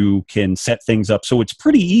 you can set things up so it's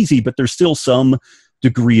pretty easy, but there's still some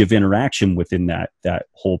degree of interaction within that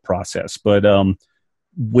whole process. But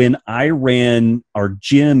when I ran our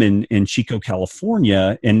gym in Chico,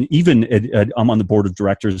 California, and even I'm on the board of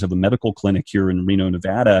directors of a medical clinic here in Reno,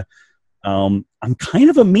 Nevada, I'm kind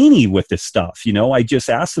of a meanie with this stuff. I just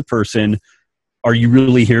ask the person, are you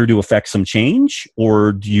really here to affect some change,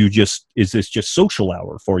 or is this just social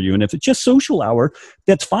hour for you? And if it's just social hour,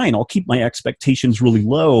 that's fine. I'll keep my expectations really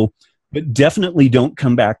low, but definitely don't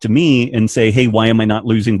come back to me and say, hey, why am I not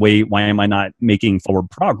losing weight? Why am I not making forward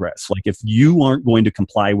progress? Like, if you aren't going to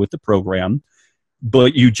comply with the program,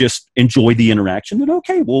 but you just enjoy the interaction, then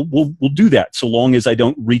okay, we'll do that. So long as I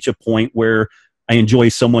don't reach a point where I enjoy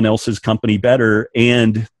someone else's company better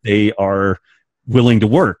and they are willing to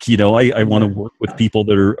work. I want to work with people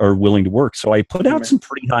that are willing to work. So I put out some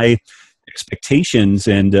pretty high expectations,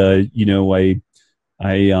 and I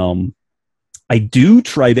do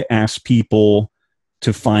try to ask people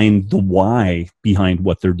to find the why behind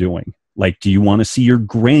what they're doing. Like, do you want to see your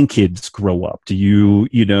grandkids grow up? Do you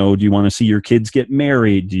want to see your kids get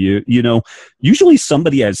married? Do you usually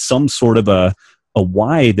somebody has some sort of a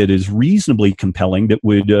why that is reasonably compelling that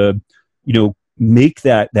would make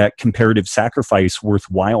that comparative sacrifice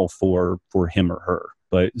worthwhile for him or her.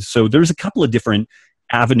 But so there's a couple of different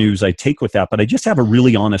avenues I take with that, but I just have a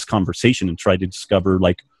really honest conversation and try to discover,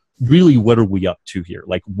 like, really, what are we up to here?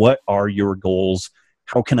 Like, what are your goals?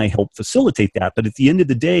 How can I help facilitate that? But at the end of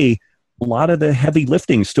the day, a lot of the heavy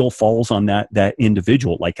lifting still falls on that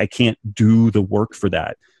individual. Like, I can't do the work for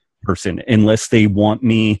that person unless they want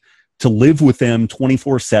me to live with them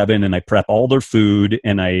 24/7, and I prep all their food,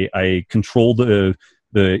 and I control the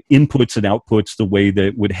inputs and outputs the way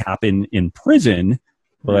that would happen in prison.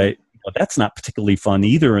 But that's not particularly fun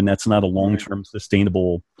either, and that's not a long-term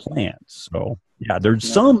sustainable plan. So yeah,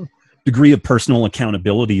 there's some degree of personal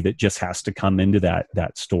accountability that just has to come into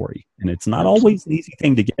that story, and it's not always an easy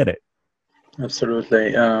thing to get it.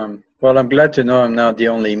 Absolutely. Well, I'm glad to know I'm not the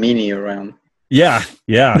only meanie around. Yeah.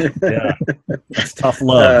 That's tough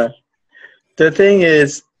love. The thing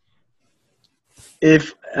is,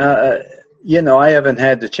 if I haven't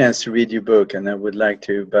had the chance to read your book, and I would like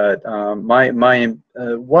to, but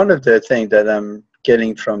one of the things that I'm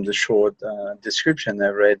getting from the short description I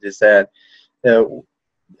read is that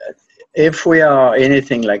if we are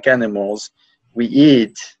anything like animals, we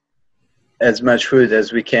eat as much food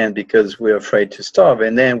as we can because we're afraid to starve,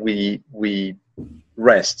 and then we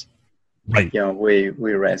rest. Right. We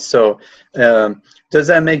rest. So does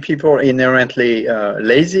that make people inherently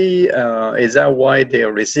lazy? Is that why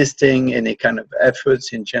they're resisting any kind of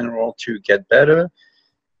efforts in general to get better?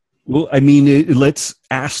 Well, I mean, let's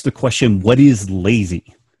ask the question, what is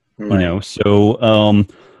lazy? Right. So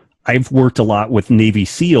I've worked a lot with Navy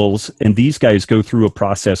SEALs, and these guys go through a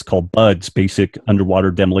process called BUDS, Basic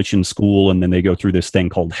Underwater Demolition School, and then they go through this thing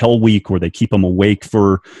called Hell Week, where they keep them awake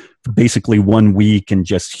for basically 1 week and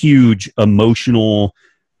just huge emotional,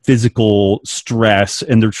 physical stress,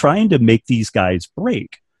 and they're trying to make these guys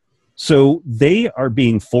break. So they are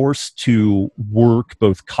being forced to work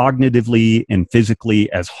both cognitively and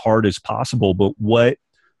physically as hard as possible. But what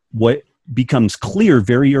becomes clear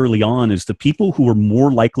very early on is the people who are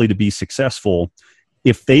more likely to be successful,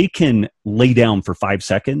 if they can lay down for 5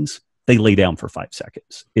 seconds, they lay down for 5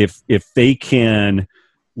 seconds. If they can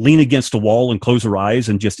lean against a wall and close their eyes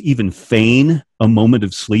and just even feign a moment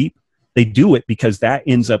of sleep, they do it because that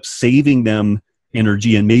ends up saving them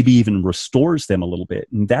energy and maybe even restores them a little bit.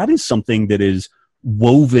 And that is something that is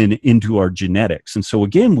woven into our genetics. And so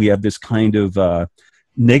again, we have this kind of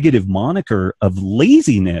negative moniker of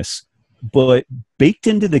laziness, but baked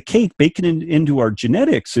into the cake, baked into our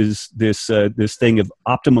genetics is this thing of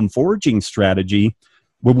optimum foraging strategy,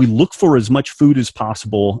 where we look for as much food as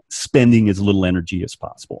possible, spending as little energy as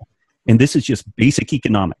possible. And this is just basic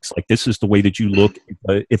economics. Like, this is the way that you look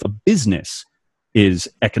if a business is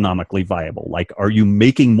economically viable. Like, are you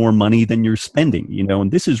making more money than you're spending?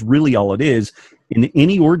 And this is really all it is. In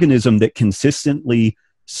any organism that consistently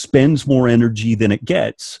spends more energy than it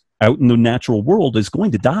gets out in the natural world is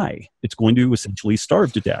going to die. It's going to essentially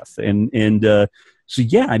starve to death. So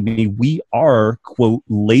yeah, I mean, we are, quote,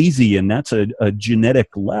 lazy, and that's a genetic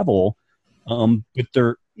level. But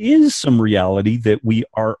there is some reality that we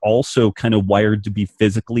are also kind of wired to be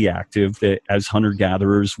physically active, that as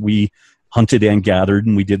hunter-gatherers, we hunted and gathered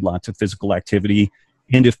and we did lots of physical activity.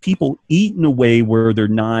 And if people eat in a way where they're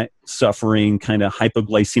not suffering kind of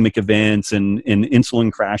hypoglycemic events and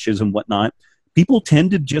insulin crashes and whatnot, people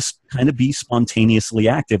tend to just kind of be spontaneously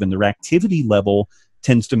active, and their activity level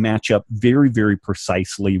tends to match up very, very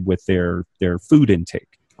precisely with their food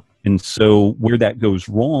intake. And so where that goes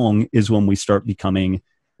wrong is when we start becoming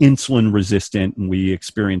insulin resistant and we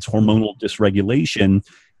experience hormonal dysregulation.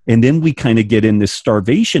 And then we kind of get in this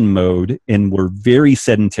starvation mode and we're very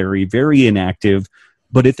sedentary, very inactive.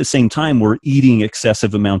 But at the same time, we're eating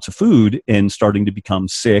excessive amounts of food and starting to become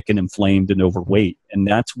sick and inflamed and overweight. And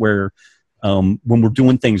that's where, when we're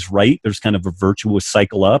doing things right, there's kind of a virtuous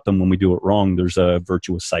cycle up. And when we do it wrong, there's a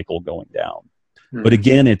virtuous cycle going down. Mm-hmm. But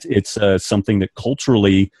again, it's something that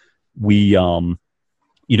culturally we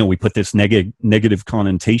put this negative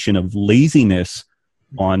connotation of laziness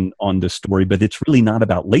on the story, but it's really not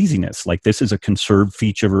about laziness. Like, this is a conserved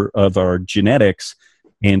feature of our genetics,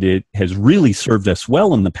 and it has really served us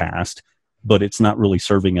well in the past, but it's not really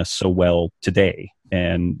serving us so well today.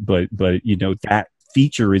 And but that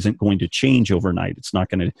feature isn't going to change overnight. It's not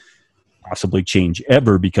going to possibly change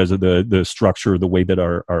ever because of the structure, the way that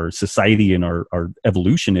our society and our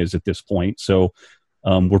evolution is at this point. So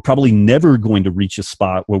we're probably never going to reach a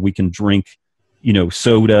spot where we can drink,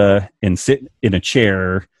 soda and sit in a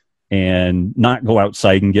chair and not go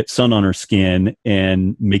outside and get sun on our skin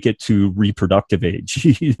and make it to reproductive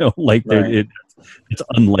age. Right. It's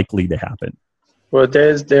unlikely to happen. Well,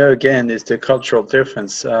 there again is the cultural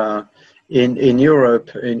difference. In Europe,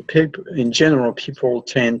 in general, people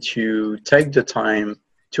tend to take the time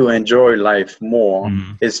to enjoy life more.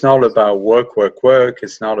 Mm. It's not about work.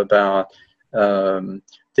 It's not about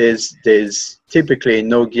there's typically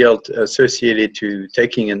no guilt associated to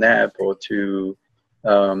taking a nap or to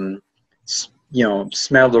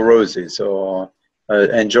smell the roses or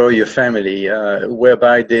enjoy your family.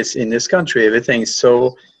 Whereby in this country, everything's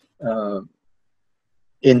so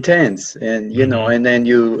intense, and and then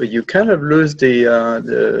you kind of lose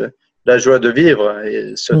the la joie de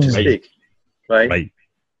vivre, so to speak, right? Right.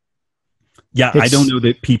 Yeah, I don't know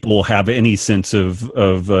that people have any sense of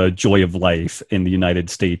joy of life in the United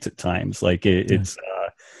States at times. Like it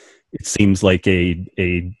seems like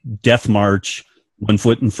a death march, one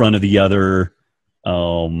foot in front of the other.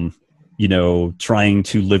 Trying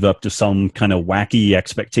to live up to some kind of wacky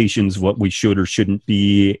expectations of what we should or shouldn't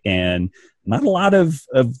be, and not a lot of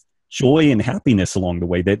joy and happiness along the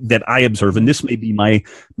way that I observe. And this may be my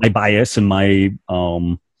bias and my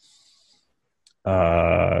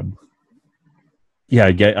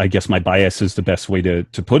I guess my bias is the best way to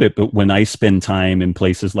put it. But when I spend time in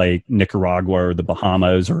places like Nicaragua or the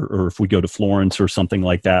Bahamas, or if we go to Florence or something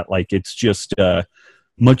like that, like, it's just a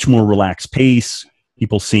much more relaxed pace.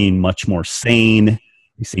 People seem much more sane.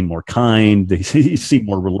 They seem more kind. They seem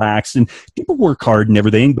more relaxed, and people work hard and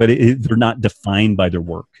everything, but they're not defined by their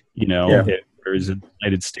work. Whereas in the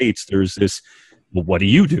United States, there's this, well, what do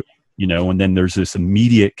you do? And then there's this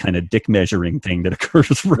immediate kind of dick measuring thing that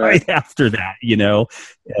occurs right after that,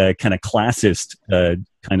 kind of classist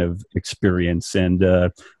kind of experience. And I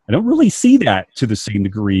don't really see that to the same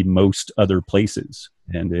degree most other places.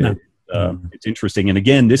 And it's interesting. And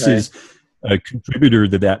again, this is a contributor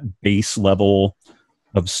to that base level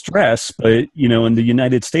of stress. But, in the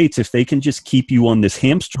United States, if they can just keep you on this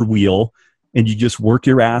hamster wheel and you just work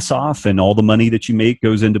your ass off, and all the money that you make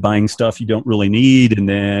goes into buying stuff you don't really need, and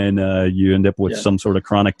then you end up with some sort of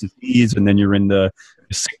chronic disease, and then you're in the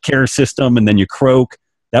sick care system, and then you croak.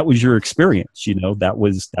 That was your experience. That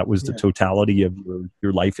was the totality of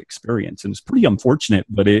your life experience. And it's pretty unfortunate,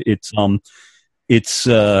 but it's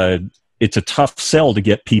a tough sell to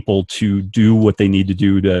get people to do what they need to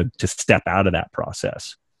do to step out of that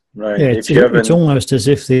process. Right. Yeah, it's almost as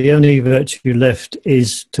if the only virtue left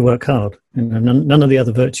is to work hard, and none of the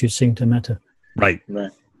other virtues seem to matter. Right.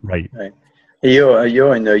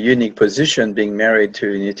 You're in a unique position, being married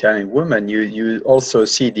to an Italian woman. You also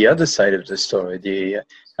see the other side of the story,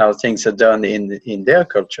 how things are done in their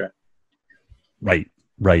culture. Right.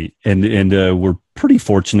 And we're pretty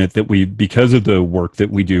fortunate that because of the work that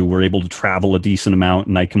we do, we're able to travel a decent amount,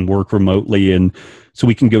 and I can work remotely, and so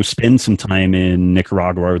we can go spend some time in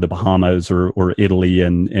Nicaragua or the Bahamas or Italy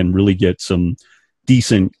and really get some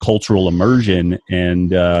decent cultural immersion.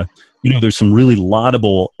 And there's some really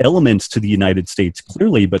laudable elements to the United States,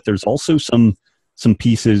 clearly, but there's also some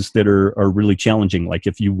pieces that are really challenging. Like,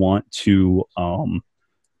 if you want to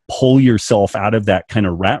pull yourself out of that kind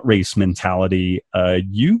of rat race mentality,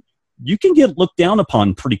 you can get looked down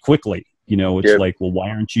upon pretty quickly. You know, it's Yep. like, well, why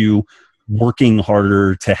aren't you working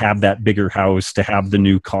harder to have that bigger house, to have the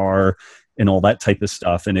new car and all that type of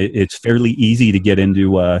stuff? And it's fairly easy to get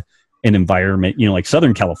into an environment, you know, like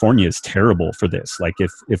Southern California is terrible for this. Like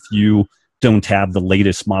if you don't have the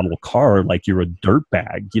latest model car, like you're a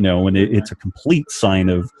dirtbag, you know, and it's a complete sign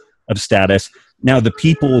of status. Now, the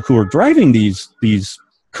people who are driving these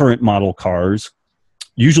current model cars,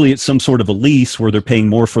 usually it's some sort of a lease where they're paying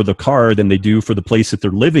more for the car than they do for the place that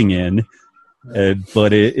they're living in.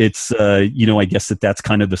 But it's you know, I guess that's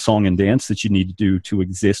kind of the song and dance that you need to do to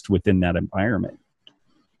exist within that environment.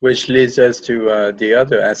 Which leads us to the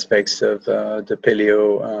other aspects of the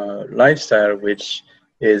paleo lifestyle, which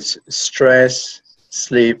is stress,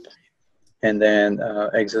 sleep, and then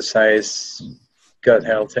exercise, gut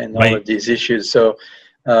health, and all of these issues. So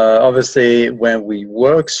obviously, when we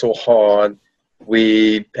work so hard,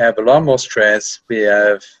 we have a lot more stress. We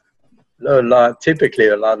have typically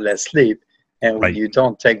a lot less sleep. And when you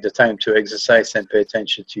don't take the time to exercise and pay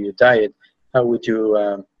attention to your diet, how would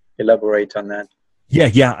you elaborate on that?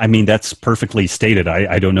 Yeah. I mean, that's perfectly stated.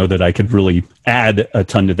 I don't know that I could really add a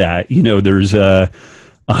ton to that. You know, there's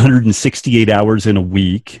 168 hours in a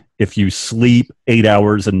week. If you sleep 8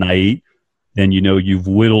 hours a night, then, you know, you've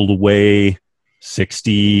whittled away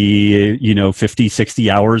 50,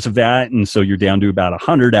 60 hours of that. And so you're down to about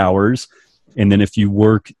 100 hours. And then if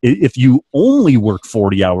you only work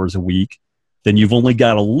 40 hours a week, then you've only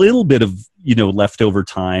got a little bit of, you know, leftover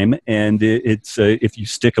time. And it's if you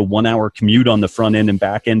stick a 1 hour commute on the front end and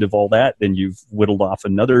back end of all that, then you've whittled off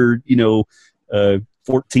another,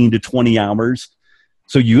 14 to 20 hours.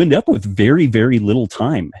 So you end up with very, very little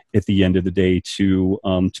time at the end of the day to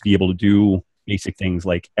be able to do basic things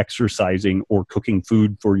like exercising or cooking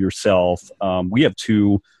food for yourself. We have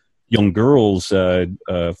two young girls,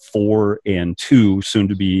 4 and 2, soon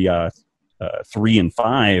to be 3 and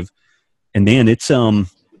 5. And man, it's a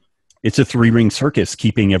 3-ring circus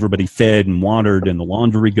keeping everybody fed and watered and the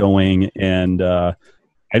laundry going. And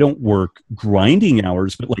I don't work grinding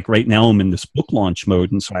hours, but like right now I'm in this book launch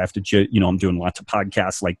mode. And so I have to, I'm doing lots of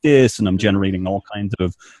podcasts like this, and I'm generating all kinds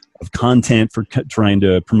of content for trying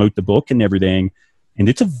to promote the book and everything. And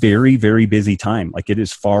it's a very, very busy time. Like, it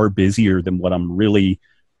is far busier than what I'm really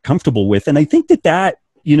comfortable with. And I think that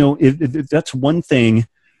that's one thing.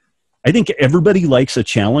 I think everybody likes a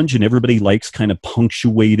challenge, and everybody likes kind of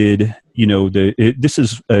punctuated, this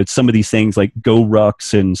is some of these things like Go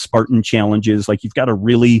Rucks and Spartan challenges. Like, you've got a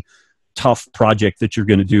really tough project that you're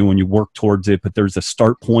going to do and you work towards it, but there's a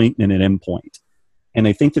start point and an end point. And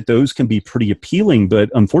I think that those can be pretty appealing, but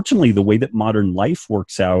unfortunately the way that modern life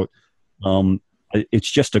works out, it's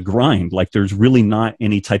just a grind. Like, there's really not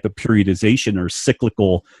any type of periodization or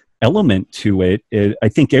cyclical element to it. I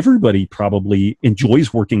think everybody probably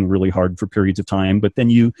enjoys working really hard for periods of time, but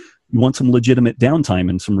then you want some legitimate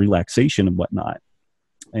downtime and some relaxation and whatnot.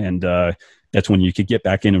 And that's when you could get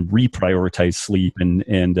back in and reprioritize sleep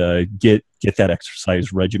and get that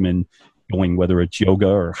exercise regimen going, whether it's yoga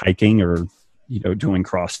or hiking or doing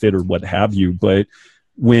CrossFit or what have you. But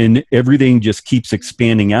when everything just keeps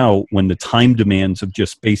expanding out, when the time demands of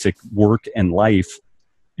just basic work and life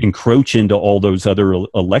encroach into all those other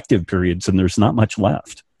elective periods, and there's not much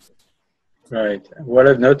left. Right. What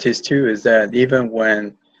I've noticed too is that even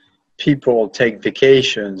when people take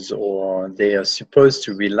vacations, or they are supposed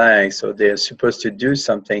to relax, or they are supposed to do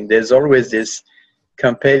something, there's always this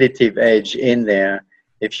competitive edge in there.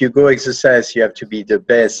 If you go exercise, you have to be the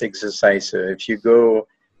best exerciser. If you go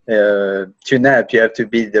to nap, you have to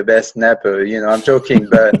be the best napper. I'm joking,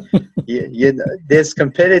 but there's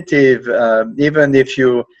competitive. Even if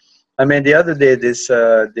the other day,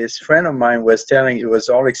 this friend of mine was telling, he was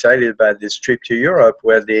all excited about this trip to Europe,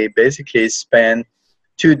 where they basically spend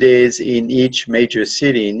 2 days in each major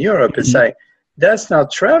city in Europe. It's like, that's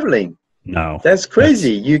not traveling. No, that's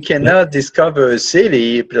crazy. You cannot discover a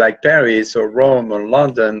city like Paris or Rome or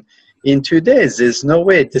London in 2 days. There's no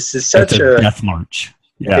way. This is such a death march.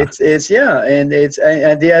 Yeah. And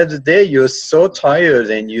the other day you're so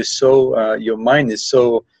tired, and you're so your mind is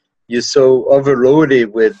you're so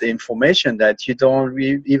overloaded with information that you don't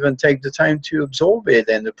even take the time to absorb it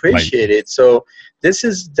and appreciate it. So this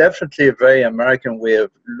is definitely a very American way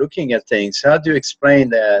of looking at things. How do you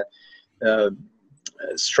explain that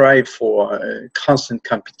strive for constant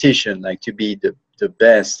competition, like to be the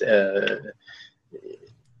best?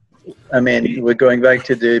 We're going back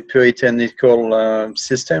to the puritanical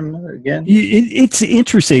system again. It's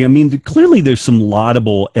interesting. Clearly there's some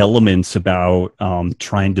laudable elements about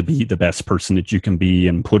trying to be the best person that you can be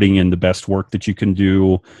and putting in the best work that you can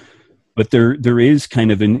do. But there is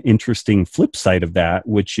kind of an interesting flip side of that,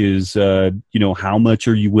 which is, how much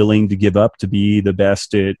are you willing to give up to be the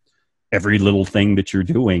best at every little thing that you're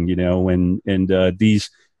doing, and these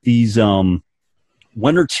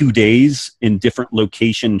 1 or 2 days in different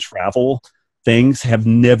location travel things have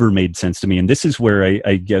never made sense to me. And this is where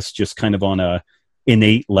I guess just kind of on a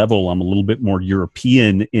innate level, I'm a little bit more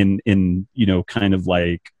European in kind of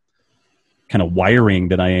wiring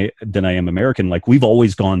than I am American. Like, we've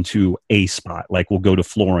always gone to a spot. Like, we'll go to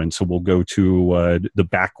Florence, or we'll go to the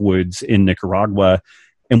backwoods in Nicaragua,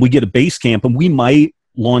 and we get a base camp, and we might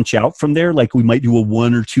launch out from there. Like, we might do a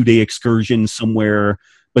 1 or 2 day excursion somewhere,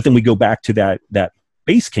 but then we go back to that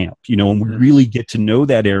base camp, and we really get to know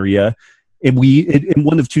that area. And and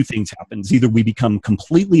one of two things happens. Either we become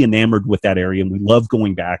completely enamored with that area and we love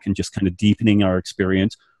going back and just kind of deepening our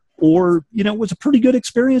experience, or, it was a pretty good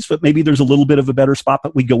experience, but maybe there's a little bit of a better spot,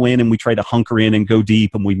 but we go in and we try to hunker in and go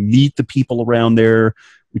deep, and we meet the people around there.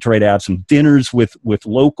 We try to have some dinners with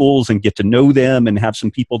locals and get to know them and have some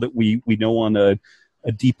people that we know on a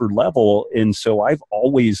deeper level. And so I've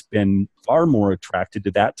always been far more attracted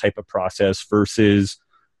to that type of process versus,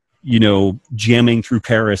 jamming through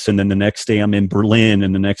Paris, and then the next day I'm in Berlin,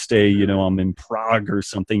 and the next day, I'm in Prague or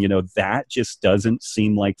something. That just doesn't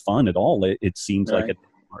seem like fun at all. It seems like a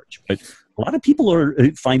march. But a lot of people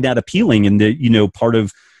find that appealing, and that, part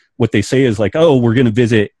of what they say is like, oh, we're going to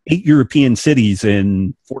visit 8 European cities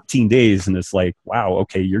in 14 days. And it's like, wow,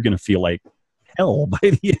 okay, you're going to feel like hell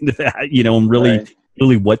by the end of that, and really,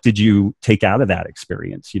 what did you take out of that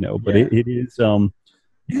experience, but it is,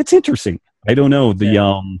 it's interesting. I don't know.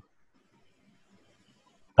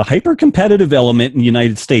 The hyper-competitive element in the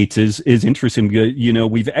United States is interesting.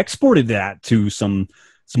 We've exported that to some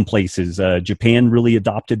places. Japan really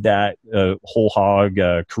adopted that whole hog.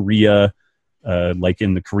 Korea, like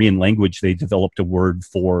in the Korean language, they developed a word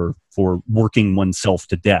for working oneself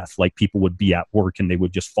to death. Like, people would be at work and they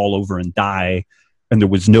would just fall over and die, and there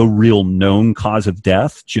was no real known cause of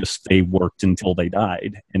death, just they worked until they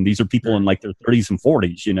died. And these are people in like their 30s and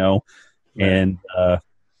 40s, and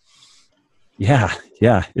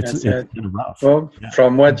it's kind of rough. Well,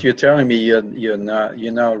 from what you're telling me, you're not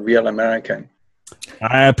a real American.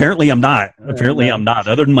 Apparently I'm not. I'm not.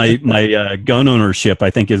 Other than my gun ownership, I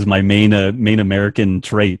think, is my main American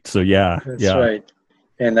trait. So That's right.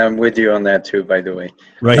 And I'm with you on that too, by the way.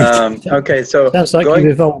 Right. Okay, so sounds like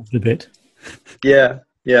you've evolved a bit. Yeah.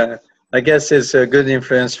 I guess it's a good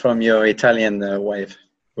influence from your Italian wife.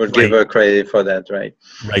 We'll give her credit for that, right?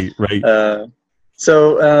 Right.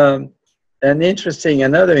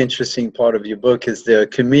 Another interesting part of your book is the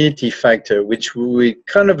community factor, which we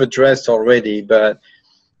kind of addressed already, but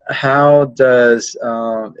how does,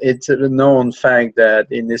 it's a known fact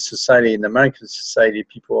that in this society, in American society,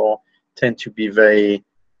 people tend to be very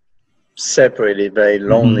separated, very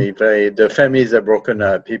lonely, the families are broken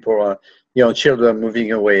up, people are, children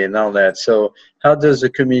moving away and all that. So how does the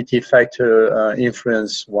community factor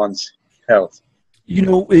influence one's health?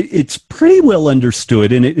 It's pretty well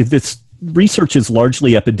understood, and this research is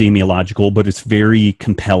largely epidemiological, but it's very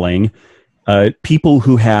compelling. People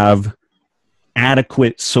who have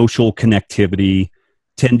adequate social connectivity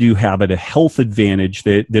tend to have a health advantage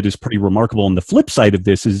that is pretty remarkable. And the flip side of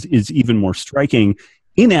this is even more striking.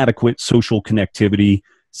 Inadequate social connectivity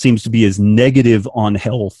seems to be as negative on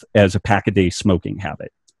health as a pack-a-day smoking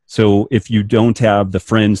habit. So if you don't have the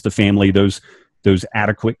friends, the family, those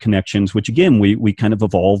adequate connections, which again, we kind of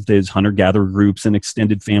evolved as hunter-gatherer groups and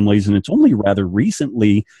extended families, and it's only rather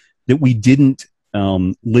recently that we didn't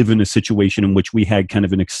live in a situation in which we had kind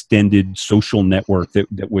of an extended social network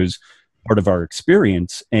that was part of our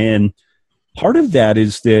experience. And part of that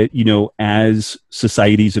is that, as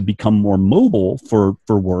societies have become more mobile for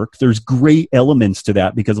work, there's great elements to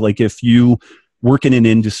that, because like if you work in an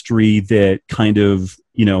industry that kind of,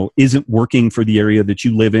 isn't working for the area that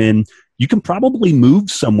you live in, you can probably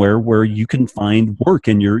move somewhere where you can find work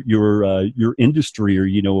in your industry, or,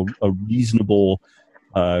 a reasonable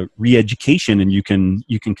re-education, and you can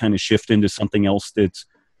kind of shift into something else that's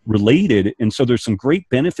related. And so there's some great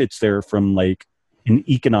benefits there from like an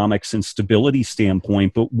economics and stability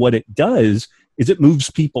standpoint. But what it does is it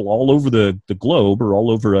moves people all over the globe, or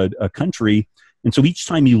all over a country. And so each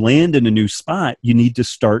time you land in a new spot, you need to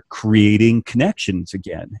start creating connections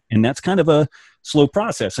again. And that's kind of a slow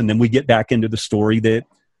process. And then we get back into the story that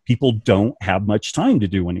people don't have much time to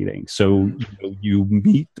do anything. So you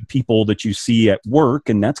meet the people that you see at work,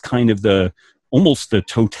 and that's kind of almost the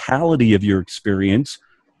totality of your experience.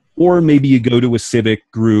 Or maybe you go to a civic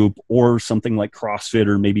group or something like CrossFit,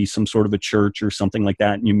 or maybe some sort of a church or something like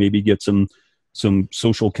that, and you maybe get some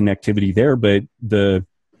social connectivity there. But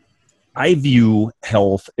I view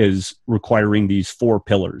health as requiring these 4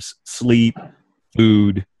 pillars: sleep,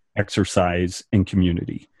 food, exercise, and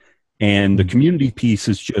community. And the community piece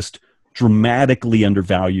is just dramatically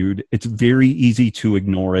undervalued. It's very easy to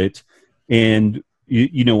ignore it. And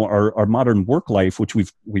you know, our modern work life, which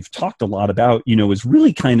we've talked a lot about, you know, is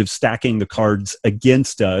really kind of stacking the cards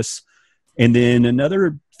against us. And then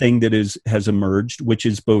another thing that has emerged, which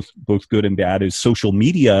is both good and bad, is social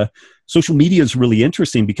media. Social media is really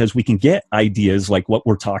interesting because we can get ideas like what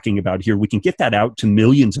we're talking about here. We can get that out to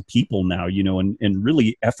millions of people now, you know, and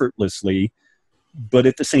really effortlessly. But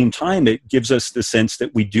at the same time, it gives us the sense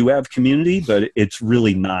that we do have community, but it's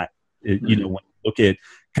really not. You know, when you look at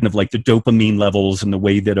kind of like the dopamine levels and the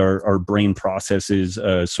way that our brain processes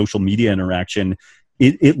social media interaction,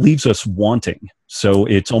 it leaves us wanting. So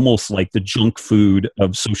it's almost like the junk food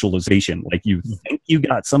of socialization. Like you think you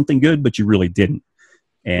got something good, but you really didn't.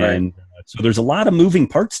 And so there's a lot of moving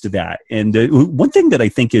parts to that. And one thing that I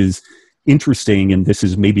think is interesting, and this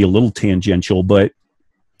is maybe a little tangential, but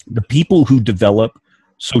the people who develop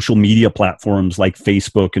social media platforms like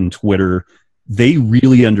Facebook and Twitter, they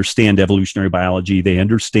really understand evolutionary biology. They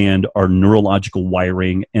understand our neurological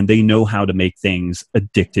wiring, and they know how to make things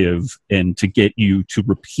addictive and to get you to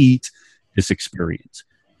repeat this experience.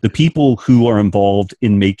 The people who are involved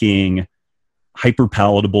in making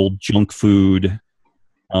hyper-palatable junk food,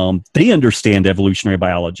 they understand evolutionary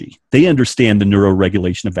biology. They understand the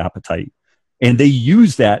neuroregulation of appetite. And they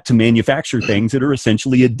use that to manufacture things that are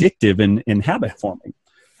essentially addictive and habit-forming.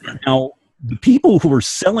 Now, the people who are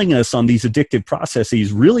selling us on these addictive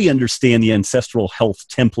processes really understand the ancestral health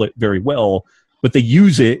template very well, but they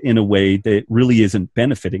use it in a way that really isn't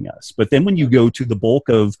benefiting us. But then when you go to the bulk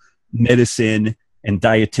of medicine and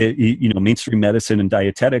mainstream medicine and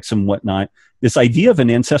dietetics and whatnot, this idea of an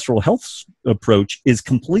ancestral health approach is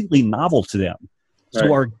completely novel to them. Right.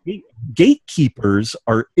 So our gatekeepers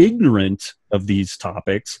are ignorant of these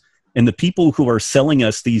topics, and the people who are selling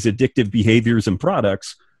us these addictive behaviors and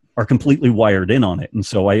products are completely wired in on it. And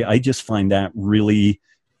so I just find that really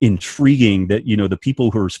intriguing that, you know, the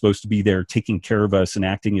people who are supposed to be there taking care of us and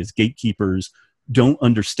acting as gatekeepers don't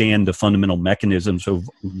understand the fundamental mechanisms of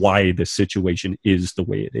why the situation is the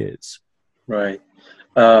way it is. Right.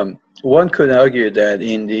 One could argue that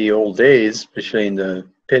in the old days, especially in the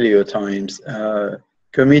Paleo times,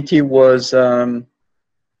 community was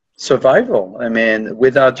survival. I mean,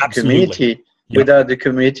 without the community, without the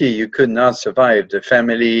community, you could not survive. The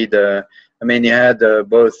family, you had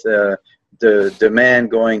both the man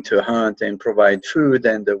going to hunt and provide food,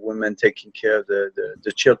 and the woman taking care of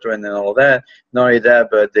the children and all that. Not only that,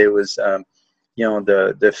 but there was,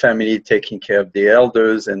 the family taking care of the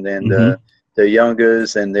elders, and then the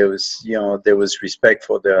youngers, and there was respect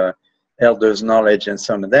for the elders' knowledge and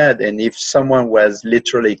some of that. And if someone was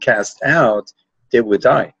literally cast out, they would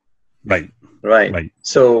die. Right.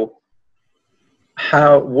 So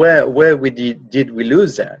where did we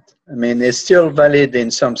lose that? I mean, it's still valid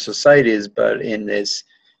in some societies, but in this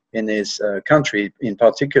country in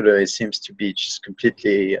particular, it seems to be just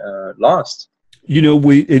completely lost. You know,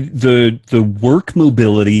 the work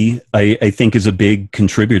mobility, I think, is a big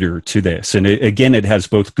contributor to this. And it has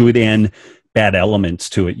both good and bad elements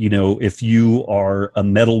to it. You know, if you are a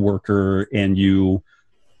metal worker and you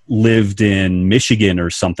lived in Michigan or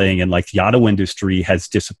something, and like the auto industry has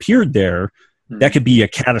disappeared there, that could be a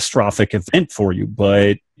catastrophic event for you.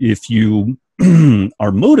 But if you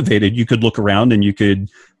are motivated, you could look around and you could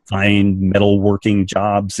find metalworking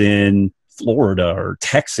jobs in Florida or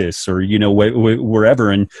Texas or, you know,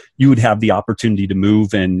 wherever, and you would have the opportunity to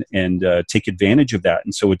move and take advantage of that.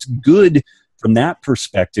 And so it's good from that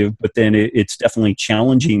perspective, but then it's definitely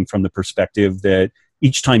challenging from the perspective that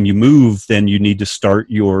each time you move, then you need to start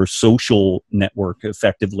your social network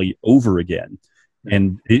effectively over again.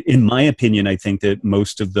 And in my opinion, I think that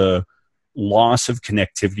most of the loss of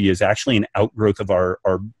connectivity is actually an outgrowth of our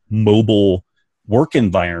mobile work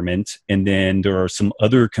environment. And then there are some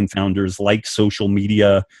other confounders like social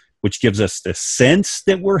media, which gives us the sense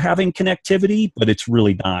that we're having connectivity, but it's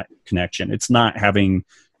really not connection. It's not having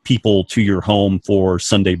people to your home for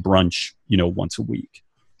Sunday brunch, you know, once a week.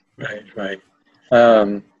 Right.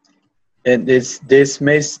 And this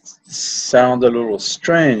may sound a little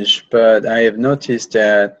strange, but I have noticed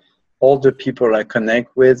that all the people I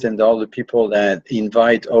connect with and all the people that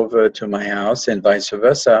invite over to my house and vice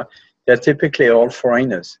versa, they're typically all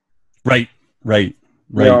foreigners. Right. You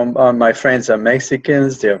know, my friends are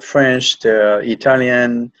Mexicans, they're French, they're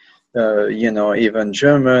Italian, even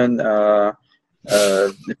German,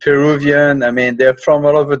 Peruvian. I mean, they're from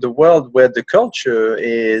all over the world where the culture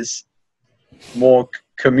is more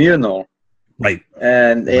communal. Right.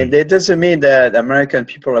 And it doesn't mean that American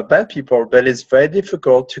people are bad people, but it's very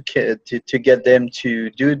difficult to get them to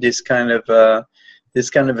do this kind of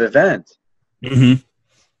event. Mm-hmm.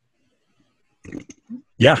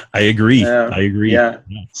 Yeah, I agree. Yeah.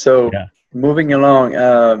 So moving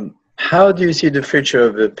along, how do you see the future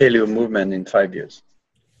of the paleo movement in 5 years?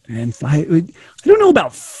 And I don't know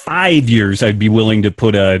about 5 years. I'd be willing to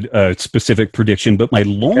put a specific prediction, but my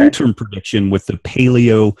long-term prediction with the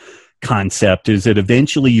paleo concept is that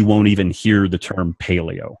eventually you won't even hear the term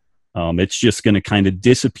paleo. It's just going to kind of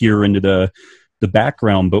disappear into the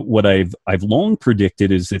background. But what I've long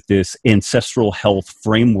predicted is that this ancestral health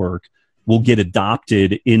framework will get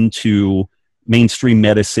adopted into mainstream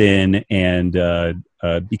medicine, and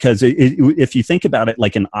because if you think about it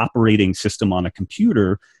like an operating system on a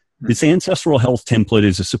computer, this ancestral health template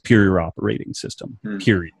is a superior operating system,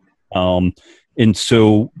 period. And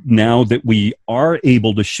so now that we are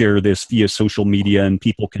able to share this via social media and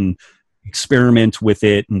people can experiment with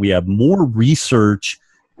it, and we have more research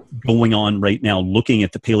going on right now looking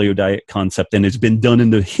at the paleo diet concept than has been done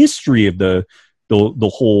in the history of the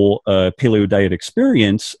whole paleo diet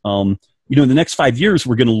experience, in the next 5 years,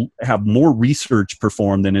 we're going to have more research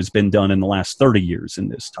performed than has been done in the last 30 years in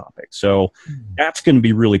this topic. So that's going to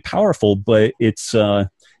be really powerful, but it's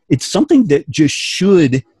something that just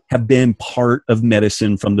should have been part of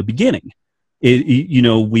medicine from the beginning.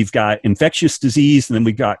 We've got infectious disease, and then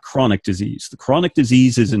we've got chronic disease. The chronic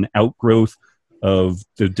disease is an outgrowth of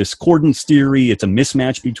the discordance theory. It's a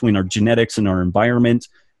mismatch between our genetics and our environment.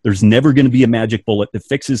 There's never going to be a magic bullet that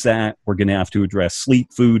fixes that. We're going to have to address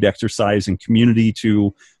sleep, food, exercise, and community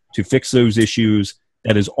to fix those issues.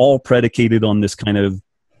 That is all predicated on this kind of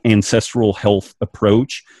ancestral health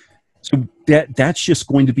approach. So that's just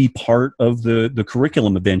going to be part of the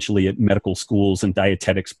curriculum eventually at medical schools and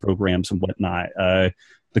dietetics programs and whatnot.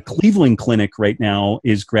 The Cleveland Clinic right now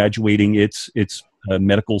is graduating its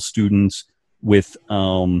medical students with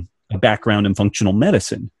a background in functional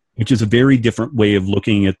medicine, which is a very different way of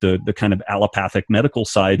looking at the kind of allopathic medical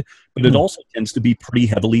side, but it also tends to be pretty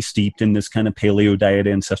heavily steeped in this kind of paleo diet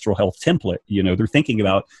ancestral health template. They're thinking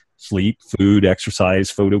about sleep, food, exercise,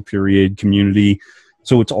 photo period, community.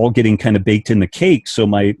 So it's all getting kind of baked in the cake. So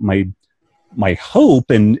my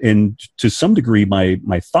hope and to some degree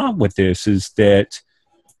my thought with this is that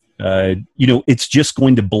it's just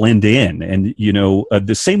going to blend in, and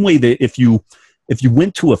the same way that if you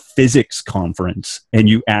went to a physics conference and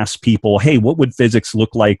you asked people, hey, what would physics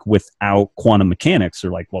look like without quantum mechanics?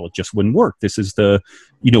 They're like, well, it just wouldn't work. This is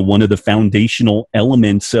one of the foundational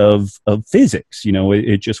elements of physics.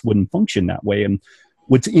 It just wouldn't function that way. And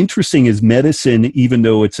what's interesting is medicine, even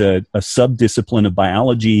though it's a sub-discipline of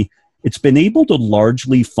biology, it's been able to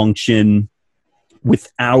largely function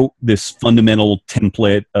without this fundamental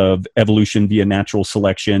template of evolution via natural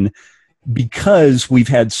selection, because we've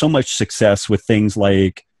had so much success with things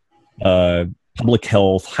like public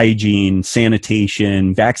health, hygiene,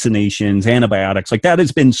 sanitation, vaccinations, antibiotics. Like that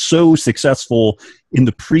has been so successful in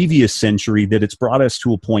the previous century that it's brought us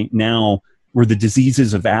to a point now where the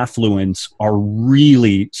diseases of affluence are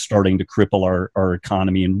really starting to cripple our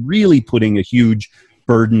economy and really putting a huge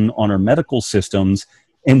burden on our medical systems.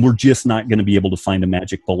 And we're just not going to be able to find a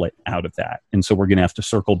magic bullet out of that. And so we're going to have to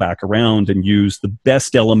circle back around and use the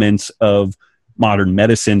best elements of modern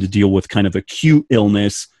medicine to deal with kind of acute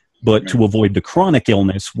illness. But to avoid the chronic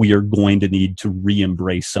illness, we are going to need to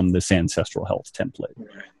re-embrace some of this ancestral health template.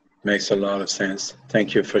 Makes a lot of sense.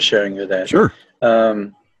 Thank you for sharing with that. Sure.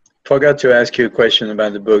 Forgot to ask you a question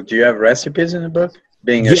about the book. Do you have recipes in the book?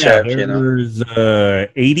 Being a chef, there's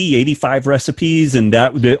 80, 85 recipes, and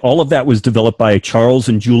all of that was developed by Charles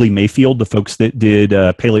and Julie Mayfield, the folks that did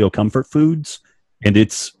Paleo Comfort Foods, and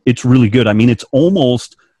it's really good. I mean, it's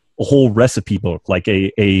almost a whole recipe book. Like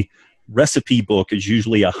a recipe book is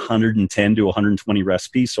usually 110 to 120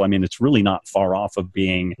 recipes, so I mean, it's really not far off of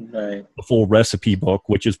being a full recipe book,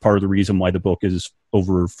 which is part of the reason why the book is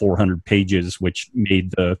over 400 pages, which made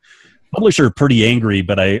the publisher pretty angry,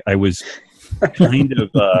 but I was kind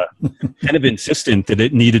of insistent that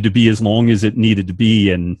it needed to be as long as it needed to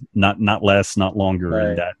be, and not less, not longer.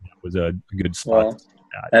 And that was a good spot. Well,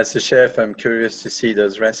 as a chef, I'm curious to see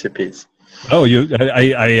those recipes. Oh,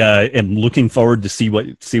 I am looking forward to see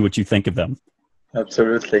what you think of them.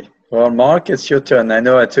 Absolutely. Well, Mark, it's your turn. I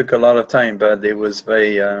know I took a lot of time, but it was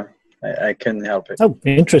very. I couldn't help it. Oh,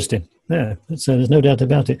 interesting. Yeah, so there's no doubt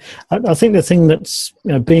about it. I think the thing that's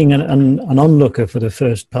being an onlooker for the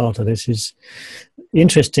first part of this is the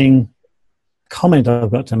interesting comment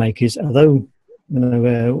I've got to make is, although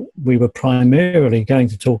we were primarily going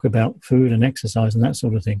to talk about food and exercise and that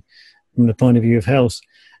sort of thing from the point of view of health,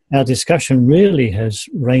 our discussion really has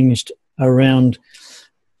ranged around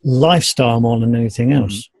lifestyle more than anything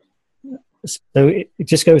else. So it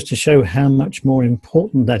just goes to show how much more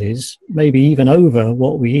important that is, maybe even over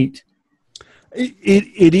what we eat.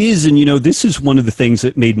 It is. And, this is one of the things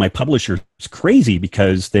that made my publishers crazy,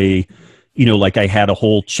 because they, like I had a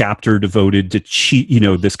whole chapter devoted to cheat,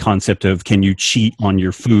 this concept of, can you cheat on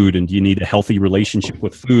your food, and do you need a healthy relationship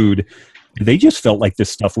with food? They just felt like this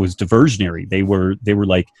stuff was diversionary. They were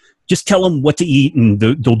like, just tell them what to eat and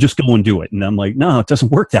they'll just go and do it. And I'm like, no, it doesn't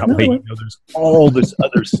work that way. There's all this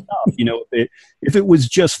other stuff. If it was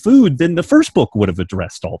just food, then the first book would have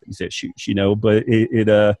addressed all these issues, but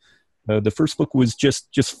the first book was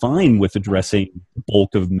just fine with addressing the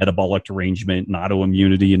bulk of metabolic derangement and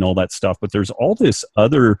autoimmunity and all that stuff. But there's all this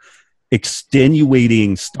other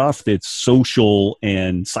extenuating stuff that's social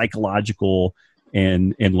and psychological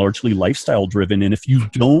and largely lifestyle driven. And if you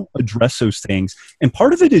don't address those things, and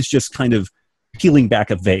part of it is just kind of peeling back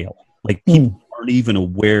a veil, like people aren't even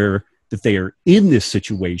aware that they are in this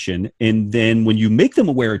situation. And then when you make them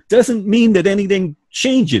aware, it doesn't mean that anything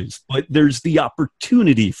changes, but there's the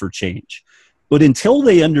opportunity for change. But until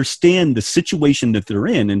they understand the situation that they're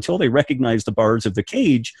in, until they recognize the bars of the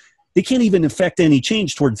cage, they can't even affect any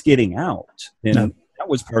change towards getting out. And that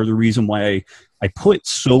was part of the reason why I put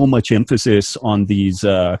so much emphasis on these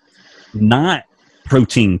not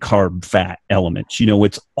protein, carb, fat elements.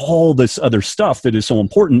 It's all this other stuff that is so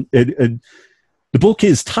important. The book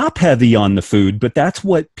is top heavy on the food, but that's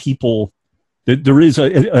what people... There is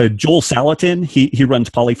a Joel Salatin. He runs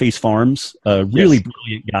Polyface Farms, a really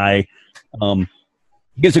brilliant guy. He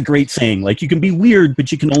has a great saying, like, you can be weird,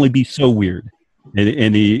 but you can only be so weird.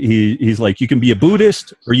 And he's like, you can be a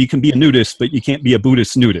Buddhist or you can be a nudist, but you can't be a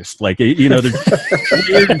Buddhist nudist. Like, there's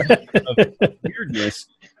weirdness.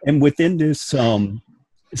 And within this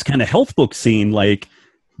kind of health book scene, like,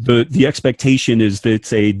 the expectation is that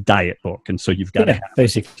it's a diet book. And so you've got to have,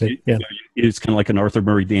 basically, it's kind of like an Arthur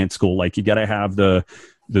Murray dance school. Like, you got to have the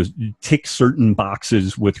tick certain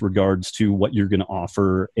boxes with regards to what you're going to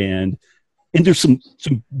offer. And there's some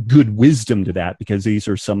good wisdom to that, because these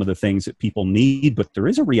are some of the things that people need. But there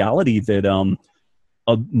is a reality that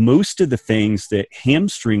most of the things that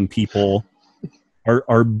hamstring people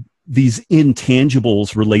are these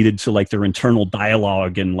intangibles related to, like, their internal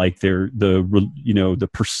dialogue and, like, the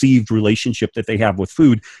perceived relationship that they have with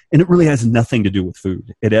food. And it really has nothing to do with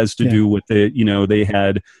food. It has to do with they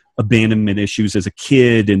had abandonment issues as a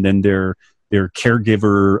kid, and then their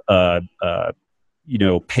caregiver,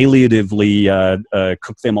 palliatively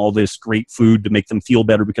cooked them all this great food to make them feel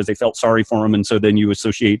better because they felt sorry for them. And so then you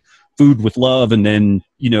associate food with love, and then,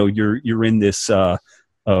 you're in this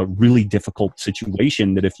really difficult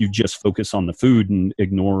situation that if you just focus on the food and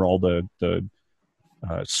ignore all the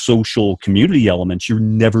social community elements, you're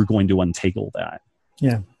never going to untangle that.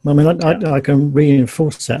 Yeah. I mean, I can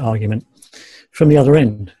reinforce that argument from the other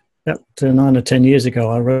end. About 9 or 10 years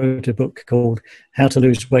ago, I wrote a book called How to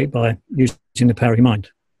Lose Weight by Using the Power of Your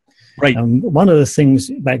Mind. Right. One of the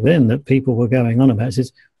things back then that people were going on about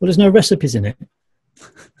is, well, there's no recipes in it.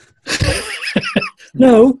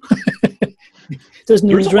 No. Doesn't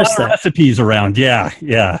There's address a lot of recipes around. Yeah.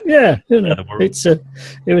 It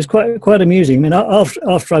was quite amusing. I mean,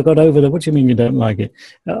 after I got over that, what do you mean you don't like it?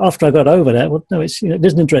 After I got over that, well, no, it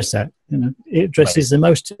doesn't address that. It addresses the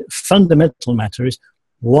most fundamental matter, is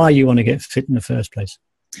why you want to get fit in the first place.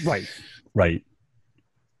 Right.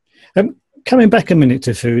 Coming back a minute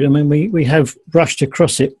to food, I mean, we have brushed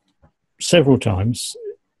across it several times.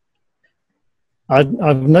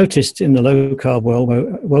 I've noticed in the low carb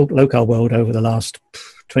world over the last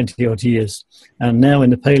 20 odd years, and now in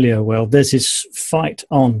the paleo world, there's this fight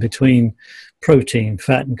on between protein,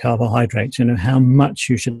 fat, and carbohydrates. How much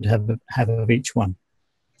you should have of each one.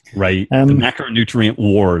 Right. The macronutrient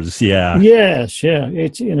wars. Yeah. Yes. Yeah.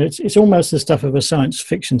 It's almost the stuff of a science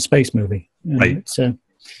fiction space movie. Right.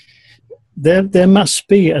 There must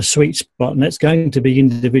be a sweet spot, and it's going to be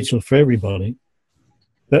individual for everybody.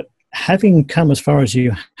 But having come as far as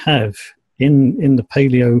you have in the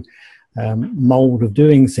paleo mold of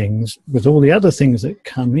doing things, with all the other things that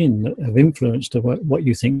come in that have influenced what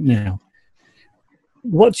you think now,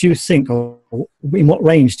 what do you think, or in what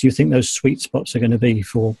range do you think those sweet spots are going to be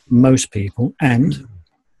for most people? And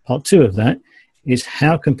part two of that is,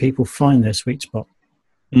 how can people find their sweet spot?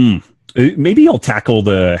 Maybe I'll tackle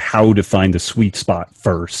the how to find the sweet spot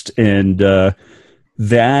first. And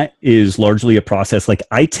that is largely a process. Like,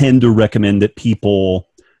 I tend to recommend that people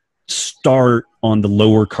start on the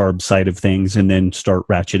lower carb side of things and then start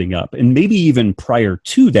ratcheting up. And maybe even prior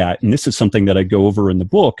to that, and this is something that I go over in the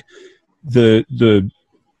book, the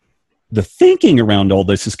the thinking around all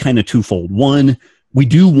this is kind of twofold. One, we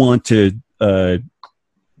do want to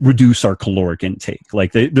reduce our caloric intake.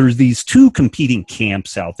 Like there's these two competing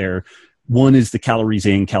camps out there. One is the calories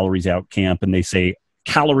in, calories out camp, and they say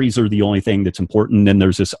calories are the only thing that's important. Then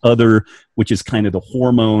there's this other, which is kind of the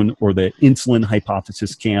hormone or the insulin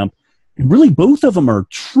hypothesis camp. And really, both of them are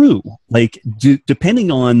true. Like depending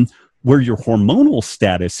on where your hormonal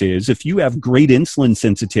status is, if you have great insulin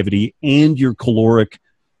sensitivity and your caloric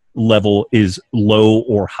level is low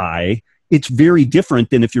or high, it's very different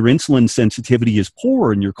than if your insulin sensitivity is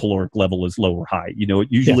poor and your caloric level is low or high. You know,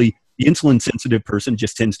 usually the insulin sensitive person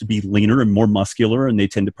just tends to be leaner and more muscular, and they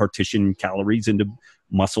tend to partition calories into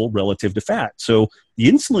muscle relative to fat. So the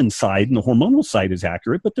insulin side and the hormonal side is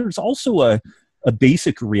accurate, but there's also a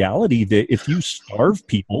basic reality that if you starve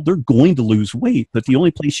people, they're going to lose weight. But the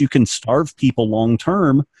only place you can starve people long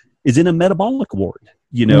term is in a metabolic ward.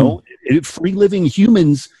 You know, free living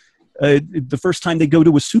humans, the first time they go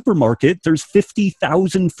to a supermarket, there's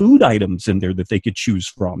 50,000 food items in there that they could choose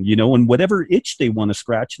from, you know, and whatever itch they want to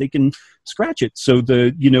scratch, they can scratch it. So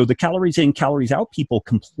the calories in, calories out people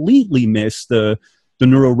completely miss the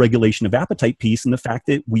neuroregulation of appetite piece and the fact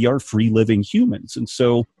that we are free living humans. And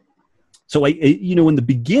so in the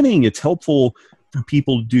beginning, it's helpful for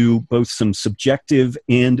people to do both some subjective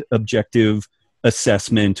and objective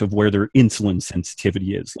assessment of where their insulin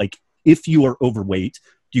sensitivity is. Like if you are overweight,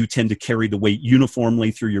 you tend to carry the weight uniformly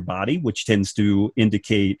through your body, which tends to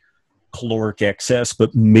indicate caloric excess,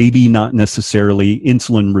 but maybe not necessarily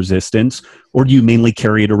insulin resistance, or do you mainly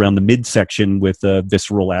carry it around the midsection with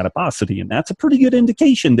visceral adiposity? And that's a pretty good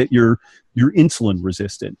indication that you're insulin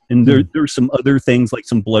resistant. And there's some other things like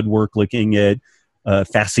some blood work looking at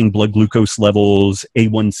fasting blood glucose levels,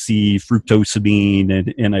 A1C,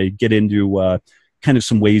 fructosamine, and I get into kind of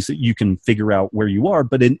some ways that you can figure out where you are.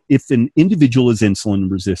 But if an individual is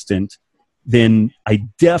insulin resistant, then I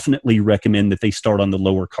definitely recommend that they start on the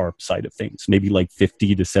lower carb side of things, maybe like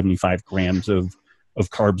 50 to 75 grams of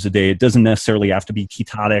carbs a day. It doesn't necessarily have to be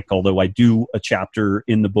ketotic, although I do a chapter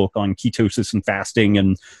in the book on ketosis and fasting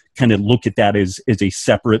and kind of look at that as a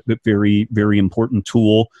separate but very, very important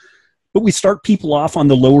tool. But we start people off on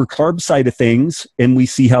the lower carb side of things, and we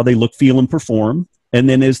see how they look, feel, and perform. And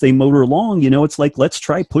then as they motor along, it's like, let's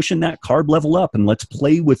try pushing that carb level up, and let's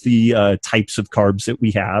play with the types of carbs that we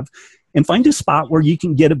have and find a spot where you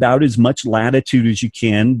can get about as much latitude as you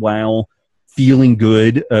can while feeling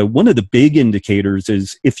good. One of the big indicators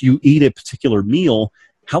is if you eat a particular meal,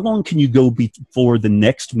 how long can you go before the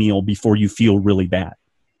next meal before you feel really bad?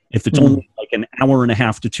 If it's only like an hour and a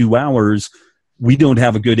half to 2 hours, we don't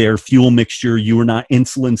have a good air fuel mixture. You are not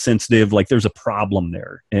insulin sensitive. Like there's a problem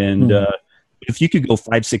there. And if you could go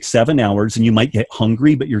 5, 6, 7 hours and you might get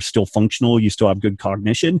hungry, but you're still functional, you still have good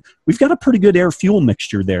cognition, we've got a pretty good air fuel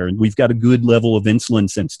mixture there. And we've got a good level of insulin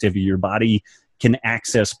sensitivity. Your body can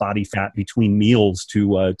access body fat between meals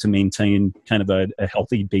to maintain kind of a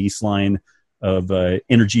healthy baseline of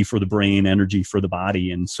energy for the brain, energy for the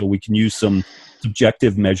body. And so we can use some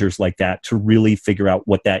subjective measures like that to really figure out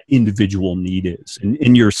what that individual need is.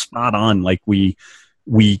 And you're spot on. Like we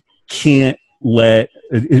can't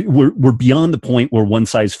we're beyond the point where one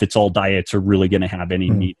size fits all diets are really going to have any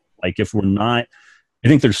meaning. Like if we're not, I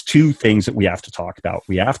think there's two things that we have to talk about.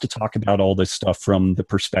 We have to talk about all this stuff from the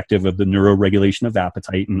perspective of the neuroregulation of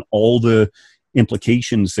appetite and all the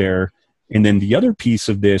implications there. And then the other piece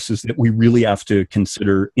of this is that we really have to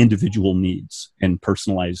consider individual needs and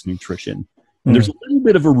personalized nutrition. And there's a little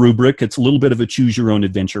bit of a rubric. It's a little bit of a choose your own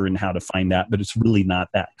adventure in how to find that, but it's really not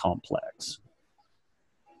that complex.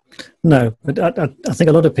 No, but I think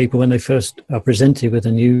a lot of people, when they first are presented with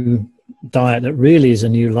a new diet that really is a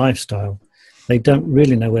new lifestyle, they don't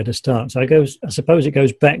really know where to start. So I suppose it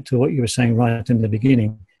goes back to what you were saying right in the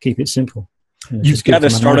beginning. Keep it simple. You've got to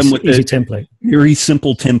start them with easy template, very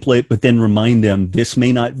simple template, but then remind them this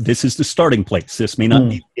is the starting place. This may not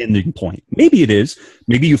be the ending point. Maybe it is.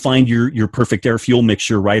 Maybe you find your perfect air fuel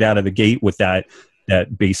mixture right out of the gate with that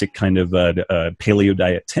basic kind of paleo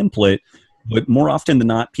diet template. But more often than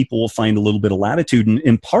not, people will find a little bit of latitude.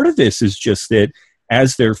 And part of this is just that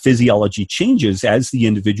as their physiology changes, as the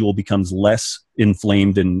individual becomes less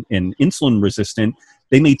inflamed and insulin resistant,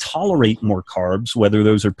 they may tolerate more carbs, whether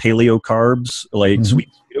those are paleo carbs like sweet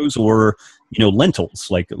potatoes or lentils,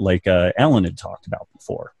 like Alan had talked about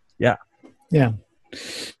before. Yeah.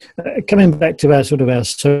 Coming back to our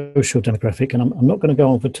social demographic, and I'm not going to go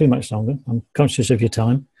on for too much longer. I'm conscious of your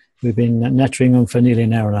time. We've been nattering on for nearly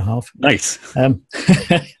an hour and a half. Nice. From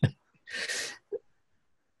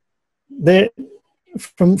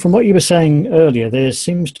what you were saying earlier, there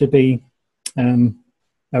seems to be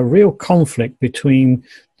a real conflict between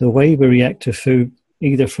the way we react to food,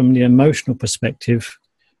 either from the emotional perspective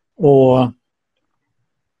or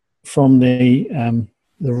from the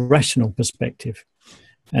rational perspective.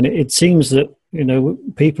 And it seems that, you know,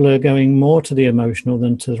 people are going more to the emotional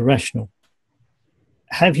than to the rational.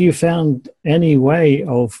 Have you found any way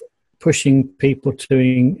of pushing people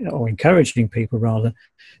to, or encouraging people rather,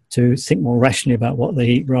 to think more rationally about what they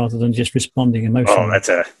eat rather than just responding emotionally? Oh, that's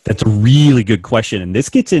a really good question. And this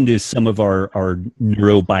gets into some of our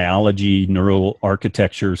neurobiology,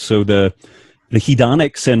 neuroarchitecture. So the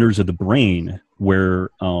hedonic centers of the brain, where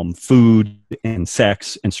food and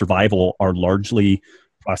sex and survival are largely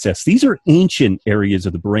processed. These are ancient areas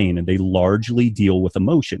of the brain, and they largely deal with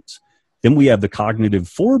emotions. Then we have the cognitive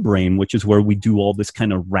forebrain, which is where we do all this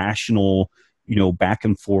kind of rational, you know, back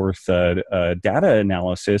and forth data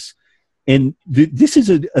analysis. And this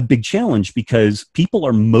is a big challenge because people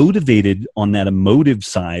are motivated on that emotive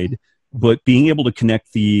side, but being able to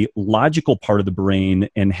connect the logical part of the brain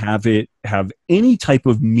and have any type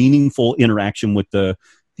of meaningful interaction with the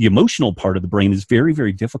emotional part of the brain is very,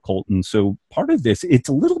 very difficult. And so part of this, it's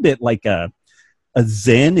a little bit like a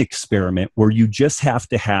Zen experiment where you just have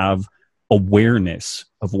to have awareness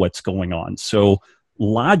of what's going on. So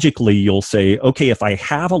logically, you'll say, okay, if I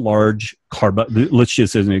have a large let's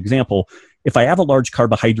just as an example, if I have a large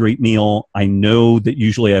carbohydrate meal, I know that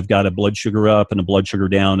usually I've got a blood sugar up and a blood sugar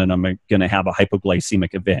down, and I'm going to have a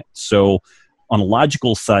hypoglycemic event. So on a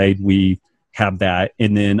logical side, we have that.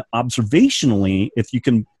 And then observationally, if you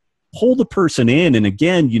can pull the person in and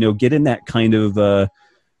again, you know, get in that kind of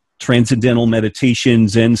transcendental meditation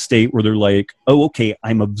Zen state where they're like, oh, okay,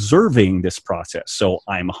 I'm observing this process. So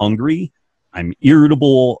I'm hungry, I'm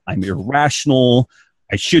irritable, I'm irrational,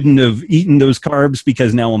 I shouldn't have eaten those carbs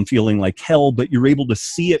because now I'm feeling like hell, but you're able to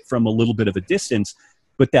see it from a little bit of a distance.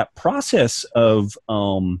 But that process of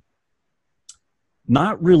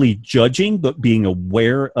not really judging, but being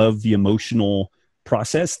aware of the emotional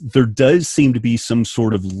process, there does seem to be some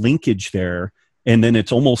sort of linkage there. And then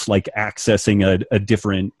it's almost like accessing a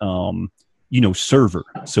different, server.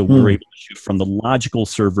 So we're able to shoot from the logical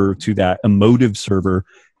server to that emotive server,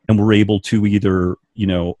 and we're able to either, you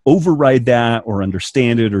know, override that or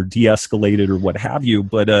understand it or de-escalate it or what have you.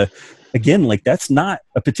 But again, like that's not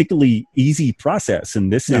a particularly easy process.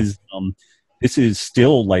 And this is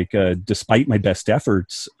still like, despite my best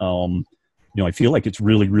efforts, I feel like it's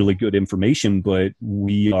really, really good information, but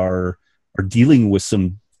we are dealing with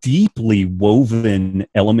some deeply woven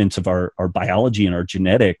elements of our biology and our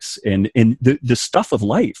genetics and the stuff of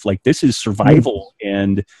life. Like this is survival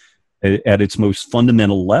and at its most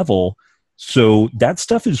fundamental level. So that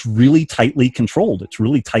stuff is really tightly controlled. It's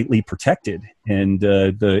really tightly protected. And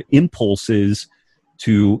the impulse is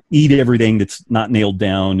to eat everything that's not nailed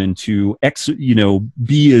down and to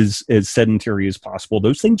be as sedentary as possible.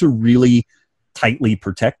 Those things are really tightly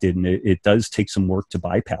protected, and it does take some work to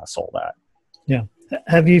bypass all that. Yeah.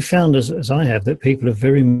 Have you found, as I have, that people are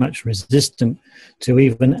very much resistant to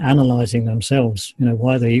even analyzing themselves, you know,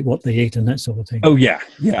 why they eat what they eat and that sort of thing? Oh, yeah.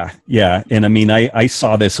 And I mean, I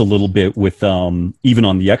saw this a little bit with even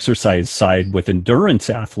on the exercise side with endurance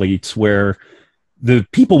athletes, where the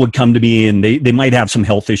people would come to me and they might have some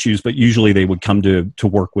health issues, but usually they would come to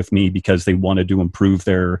work with me because they wanted to improve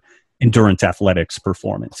their endurance athletics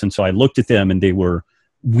performance. And so I looked at them and they were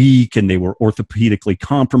weak and they were orthopedically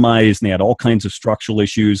compromised and they had all kinds of structural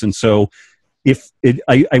issues. And so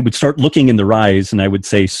I would start looking in their eyes and I would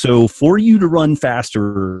say, so for you to run faster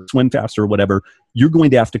or swim faster or whatever, you're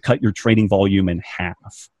going to have to cut your training volume in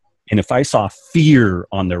half. And if I saw fear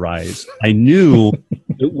on their eyes, I knew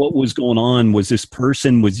that what was going on was this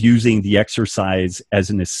person was using the exercise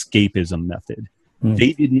as an escapism method.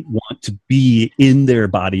 They didn't want to be in their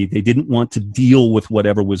body. They didn't want to deal with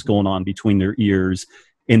whatever was going on between their ears.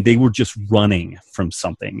 And they were just running from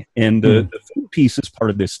something. And the food piece is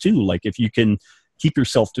part of this too. Like if you can keep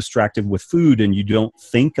yourself distracted with food and you don't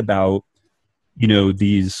think about,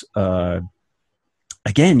 these,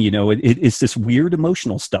 it's this weird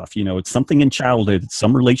emotional stuff. It's something in childhood, it's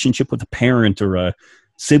some relationship with a parent or a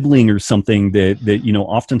sibling or something that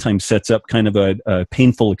oftentimes sets up kind of a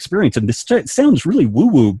painful experience. And this sounds really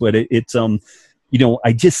woo-woo, but it's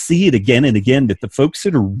I just see it again and again that the folks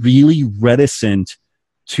that are really reticent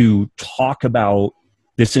to talk about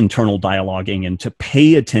this internal dialoguing and to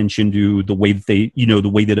pay attention to the way that the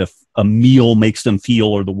way that a meal makes them feel,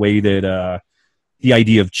 or the way that the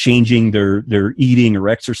idea of changing their eating or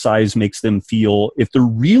exercise makes them feel, if they're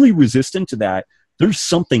really resistant to that, there's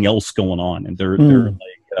something else going on. And they're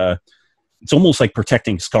like, it's almost like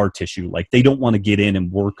protecting scar tissue. Like they don't want to get in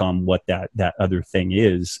and work on what that other thing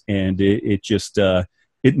is. And it just,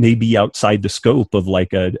 it may be outside the scope of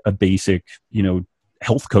like a basic,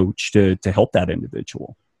 health coach to help that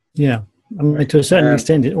individual. Yeah. I mean, to a certain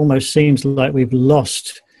extent, it almost seems like we've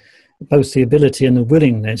lost both the ability and the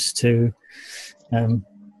willingness to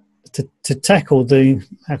tackle the,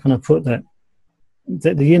 how can I put that,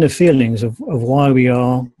 the inner feelings of why we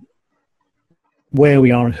are, where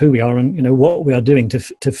we are and who we are, and what we are doing to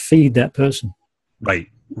feed that person. Right.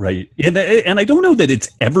 And I don't know that it's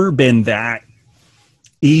ever been that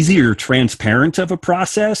easy or transparent of a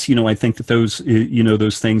process. I think that those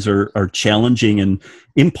things are challenging, and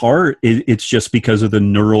in part it's just because of the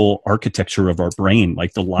neural architecture of our brain.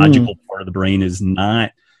 Like the logical part of the brain is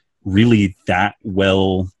not really that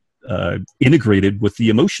well integrated with the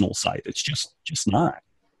emotional side. It's just not.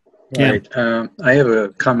 Right. I have a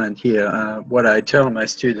comment here. What I tell my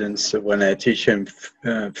students when I teach them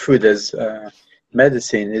food as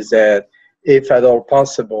medicine is that if at all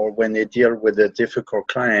possible, when they deal with a difficult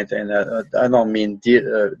client, and I don't mean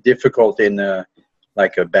difficult in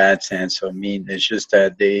like a bad sense or mean, it's just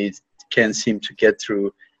that they can't seem to get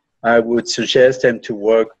through, I would suggest them to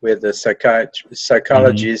work with a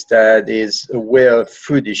psychologist that is aware of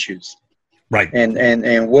food issues. Right.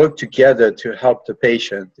 And work together to help the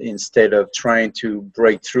patient instead of trying to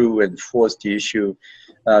break through and force the issue.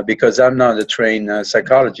 Because I'm not a trained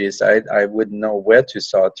psychologist, I wouldn't know where to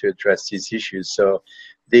start to address these issues. So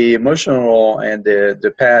the emotional and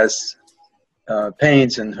the past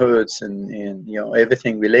pains and hurts and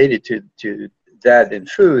everything related to that in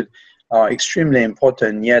food are extremely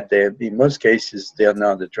important, yet in most cases they're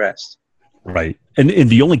not addressed. Right. And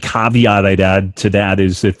the only caveat I'd add to that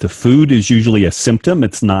is that the food is usually a symptom.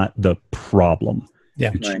 It's not the problem.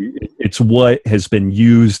 Yeah. It's what has been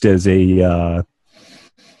used as a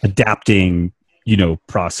adapting,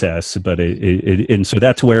 process. But and so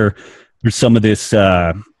that's where there's some of this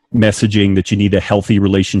messaging that you need a healthy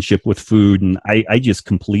relationship with food. And I just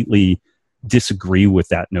completely disagree with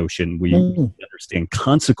that notion. We understand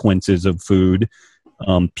consequences of food.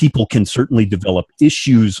 People can certainly develop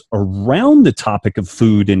issues around the topic of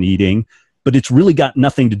food and eating, but it's really got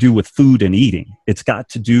nothing to do with food and eating. It's got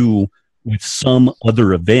to do with some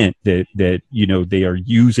other event that they are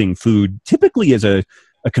using food typically as a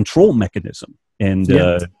control mechanism. And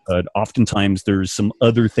oftentimes there's some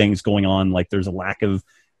other things going on, like there's a lack of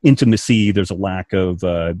intimacy, there's a lack of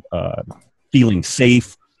feeling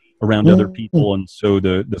safe around other people. And so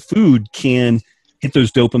the food can hit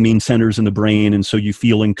those dopamine centers in the brain, and so you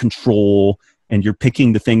feel in control, and you're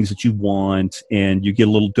picking the things that you want, and you get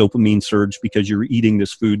a little dopamine surge because you're eating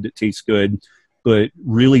this food that tastes good. But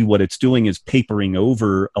really what it's doing is papering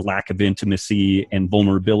over a lack of intimacy and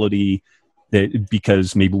vulnerability, that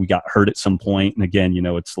because maybe we got hurt at some point. And again,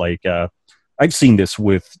 it's like I've seen this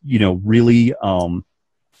with really hard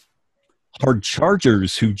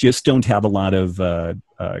chargers who just don't have a lot of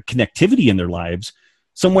connectivity in their lives.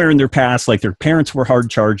 Somewhere in their past, like their parents were hard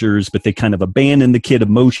chargers, but they kind of abandoned the kid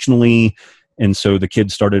emotionally. And so the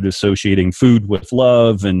kid started associating food with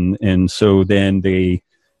love. And so then they,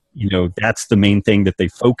 that's the main thing that they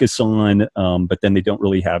focus on. But then they don't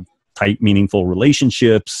really have tight, meaningful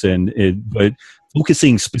relationships. But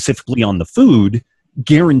focusing specifically on the food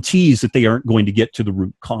guarantees that they aren't going to get to the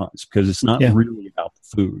root cause, because it's not really about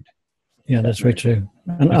the food. Yeah, that's very true.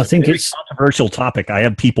 And I think it's a controversial topic. I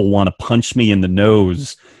have people want to punch me in the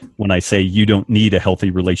nose when I say you don't need a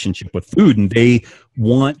healthy relationship with food, and they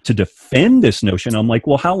want to defend this notion. I'm like,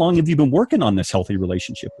 well, how long have you been working on this healthy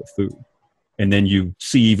relationship with food? And then you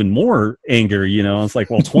see even more anger, It's like,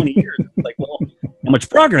 well, 20 years. It's like, well, how much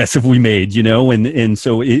progress have we made, And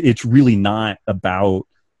so it's really not about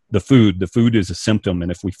the food. The food is a symptom.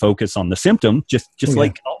 And if we focus on the symptom, just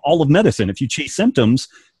like all of medicine, if you chase symptoms,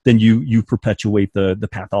 then you perpetuate the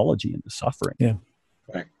pathology and the suffering. Yeah.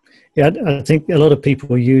 Right. Yeah, I think a lot of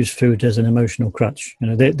people use food as an emotional crutch.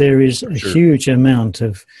 There is a huge amount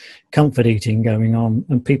of comfort eating going on,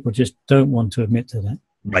 and people just don't want to admit to that.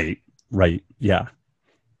 Right. Yeah.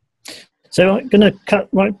 So I'm going to cut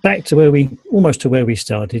right back to where we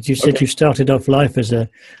started. You said you started off life as your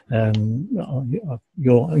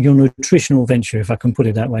nutritional venture, if I can put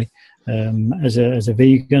it that way, as a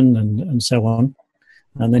vegan and so on.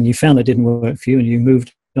 And then you found that didn't work for you, and you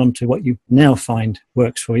moved on to what you now find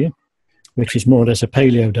works for you, which is more or less a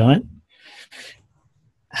paleo diet.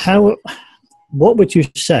 What would you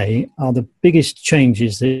say are the biggest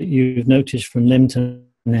changes that you've noticed from then to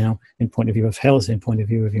now, in point of view of health, in point of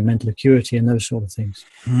view of your mental acuity, and those sort of things?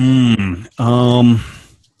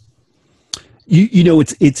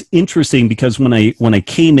 It's interesting, because when I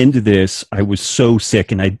came into this, I was so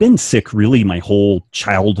sick, and I'd been sick really my whole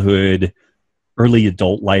childhood, early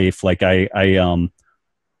adult life. Like I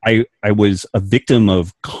I was a victim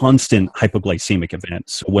of constant hypoglycemic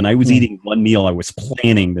events. So when I was eating one meal, I was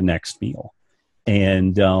planning the next meal.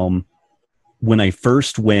 And when I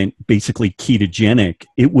first went basically ketogenic,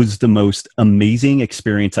 it was the most amazing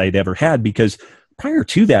experience I'd ever had, because prior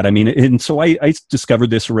to that, I mean, and so I discovered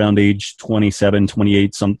this around age 27,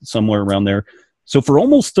 28, somewhere around there. So for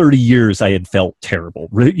almost 30 years, I had felt terrible,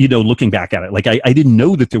 you know, looking back at it. Like I didn't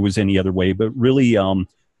know that there was any other way, but really,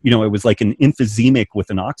 you know, it was like an emphysemic with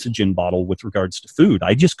an oxygen bottle with regards to food.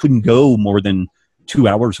 I just couldn't go more than 2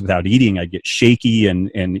 hours without eating. I'd get shaky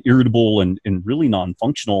and irritable and really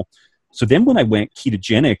non-functional. So then when I went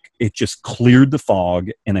ketogenic, it just cleared the fog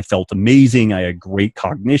and I felt amazing. I had great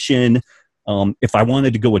cognition. If I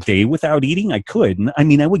wanted to go a day without eating, I could. I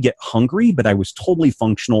mean, I would get hungry, but I was totally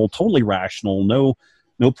functional, totally rational,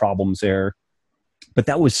 no problems there. But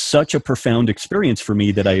that was such a profound experience for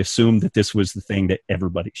me that I assumed that this was the thing that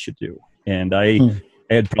everybody should do. And I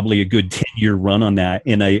had probably a good 10-year run on that.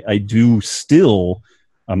 And I do still,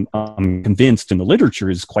 I'm convinced, and the literature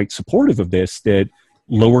is quite supportive of this, that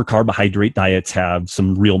lower carbohydrate diets have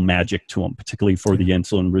some real magic to them, particularly for the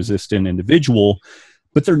insulin resistant individual.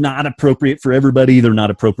 But they're not appropriate for everybody. They're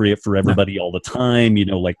not appropriate for everybody all the time. You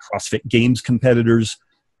know, like CrossFit Games competitors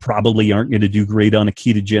probably aren't going to do great on a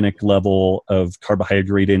ketogenic level of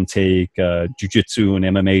carbohydrate intake, jiu-jitsu and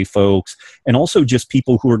MMA folks, and also just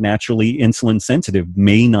people who are naturally insulin sensitive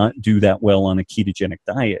may not do that well on a ketogenic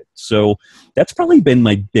diet. So that's probably been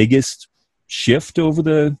my biggest shift over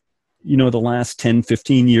the last 10,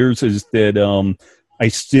 15 years, is that I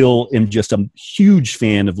still am just a huge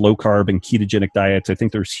fan of low carb and ketogenic diets. I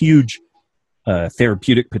think there's huge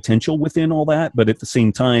therapeutic potential within all that, but at the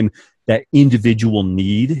same time, that individual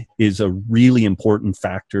need is a really important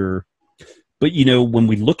factor. But, you know, when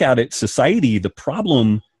we look at it, society, the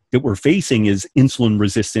problem that we're facing is insulin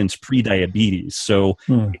resistance pre-diabetes. So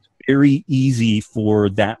it's very easy for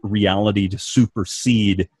that reality to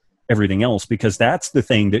supersede everything else, because that's the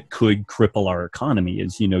thing that could cripple our economy,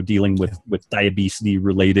 is, you know, dealing with diabetes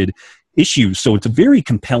related issues. So it's a very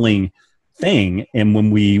compelling thing. And when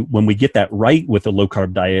we get that right with a low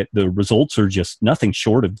carb diet, the results are just nothing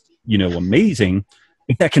short of, you know, amazing.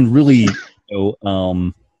 But that can really, you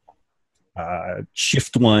know,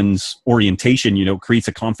 shift one's orientation, you know, creates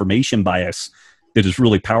a confirmation bias that is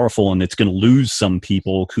really powerful, and it's going to lose some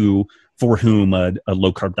people for whom a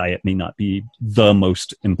low carb diet may not be the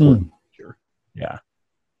most important feature. Yeah.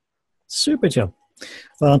 Super job.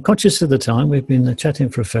 Well, I'm conscious of the time. We've been chatting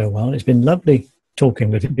for a fair while. It's been lovely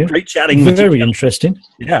talking with you. Great chatting with you. Very interesting.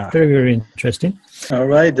 Yeah. Very, very interesting. All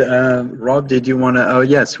right. Rob, did you want to? Oh,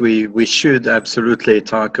 yes, we should absolutely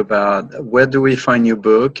talk about where do we find your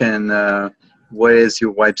book, and where is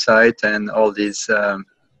your website, and all these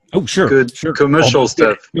good commercial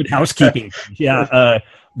stuff. Good housekeeping. Yeah.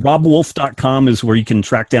 RobbWolf.com is where you can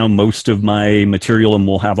track down most of my material, and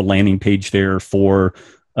we'll have a landing page there for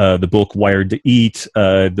the book Wired to Eat.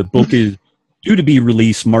 The book is due to be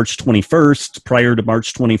released March 21st. Prior to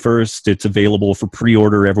March 21st, it's available for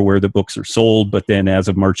pre-order everywhere the books are sold. But then as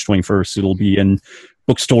of March 21st, it'll be in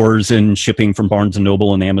bookstores and shipping from Barnes &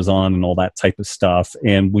 Noble and Amazon and all that type of stuff.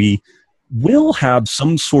 And we will have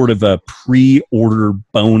some sort of a pre-order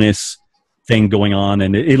bonus thing going on.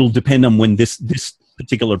 And it'll depend on when this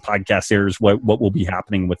particular podcast airs, what will be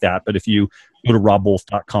happening with that. But if you go to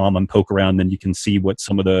robbwolf.com and poke around, then you can see what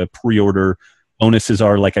some of the pre-order bonuses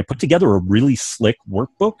are. Like, I put together a really slick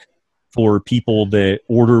workbook for people that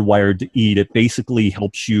order Wired to Eat. It basically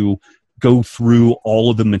helps you go through all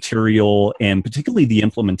of the material, and particularly the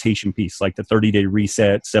implementation piece, like the 30-day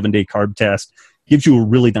reset, 7-day carb test, gives you a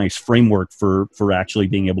really nice framework for actually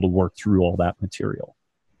being able to work through all that material.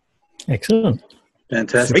 Excellent.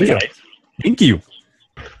 Fantastic. Great. Thank you.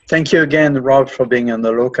 Thank you again, Rob, for being on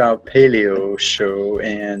the Low Carb Paleo show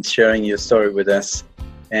and sharing your story with us.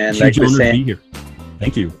 And Huge like we honor say, to be here.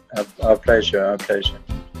 Thank you. Our pleasure. Our pleasure.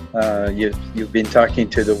 You've been talking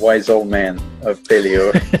to the wise old man of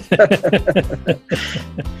paleo.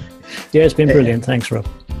 Yeah, it's been brilliant. Thanks, Rob.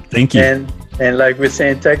 Thank you. And like we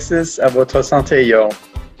say in Texas, à votre santé, y'all.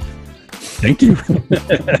 Thank you.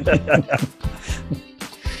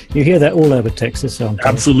 You hear that all over Texas, so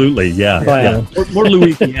absolutely, yeah. Bye, Alan. More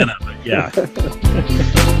Louisiana, but yeah.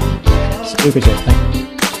 Super job. Thank you.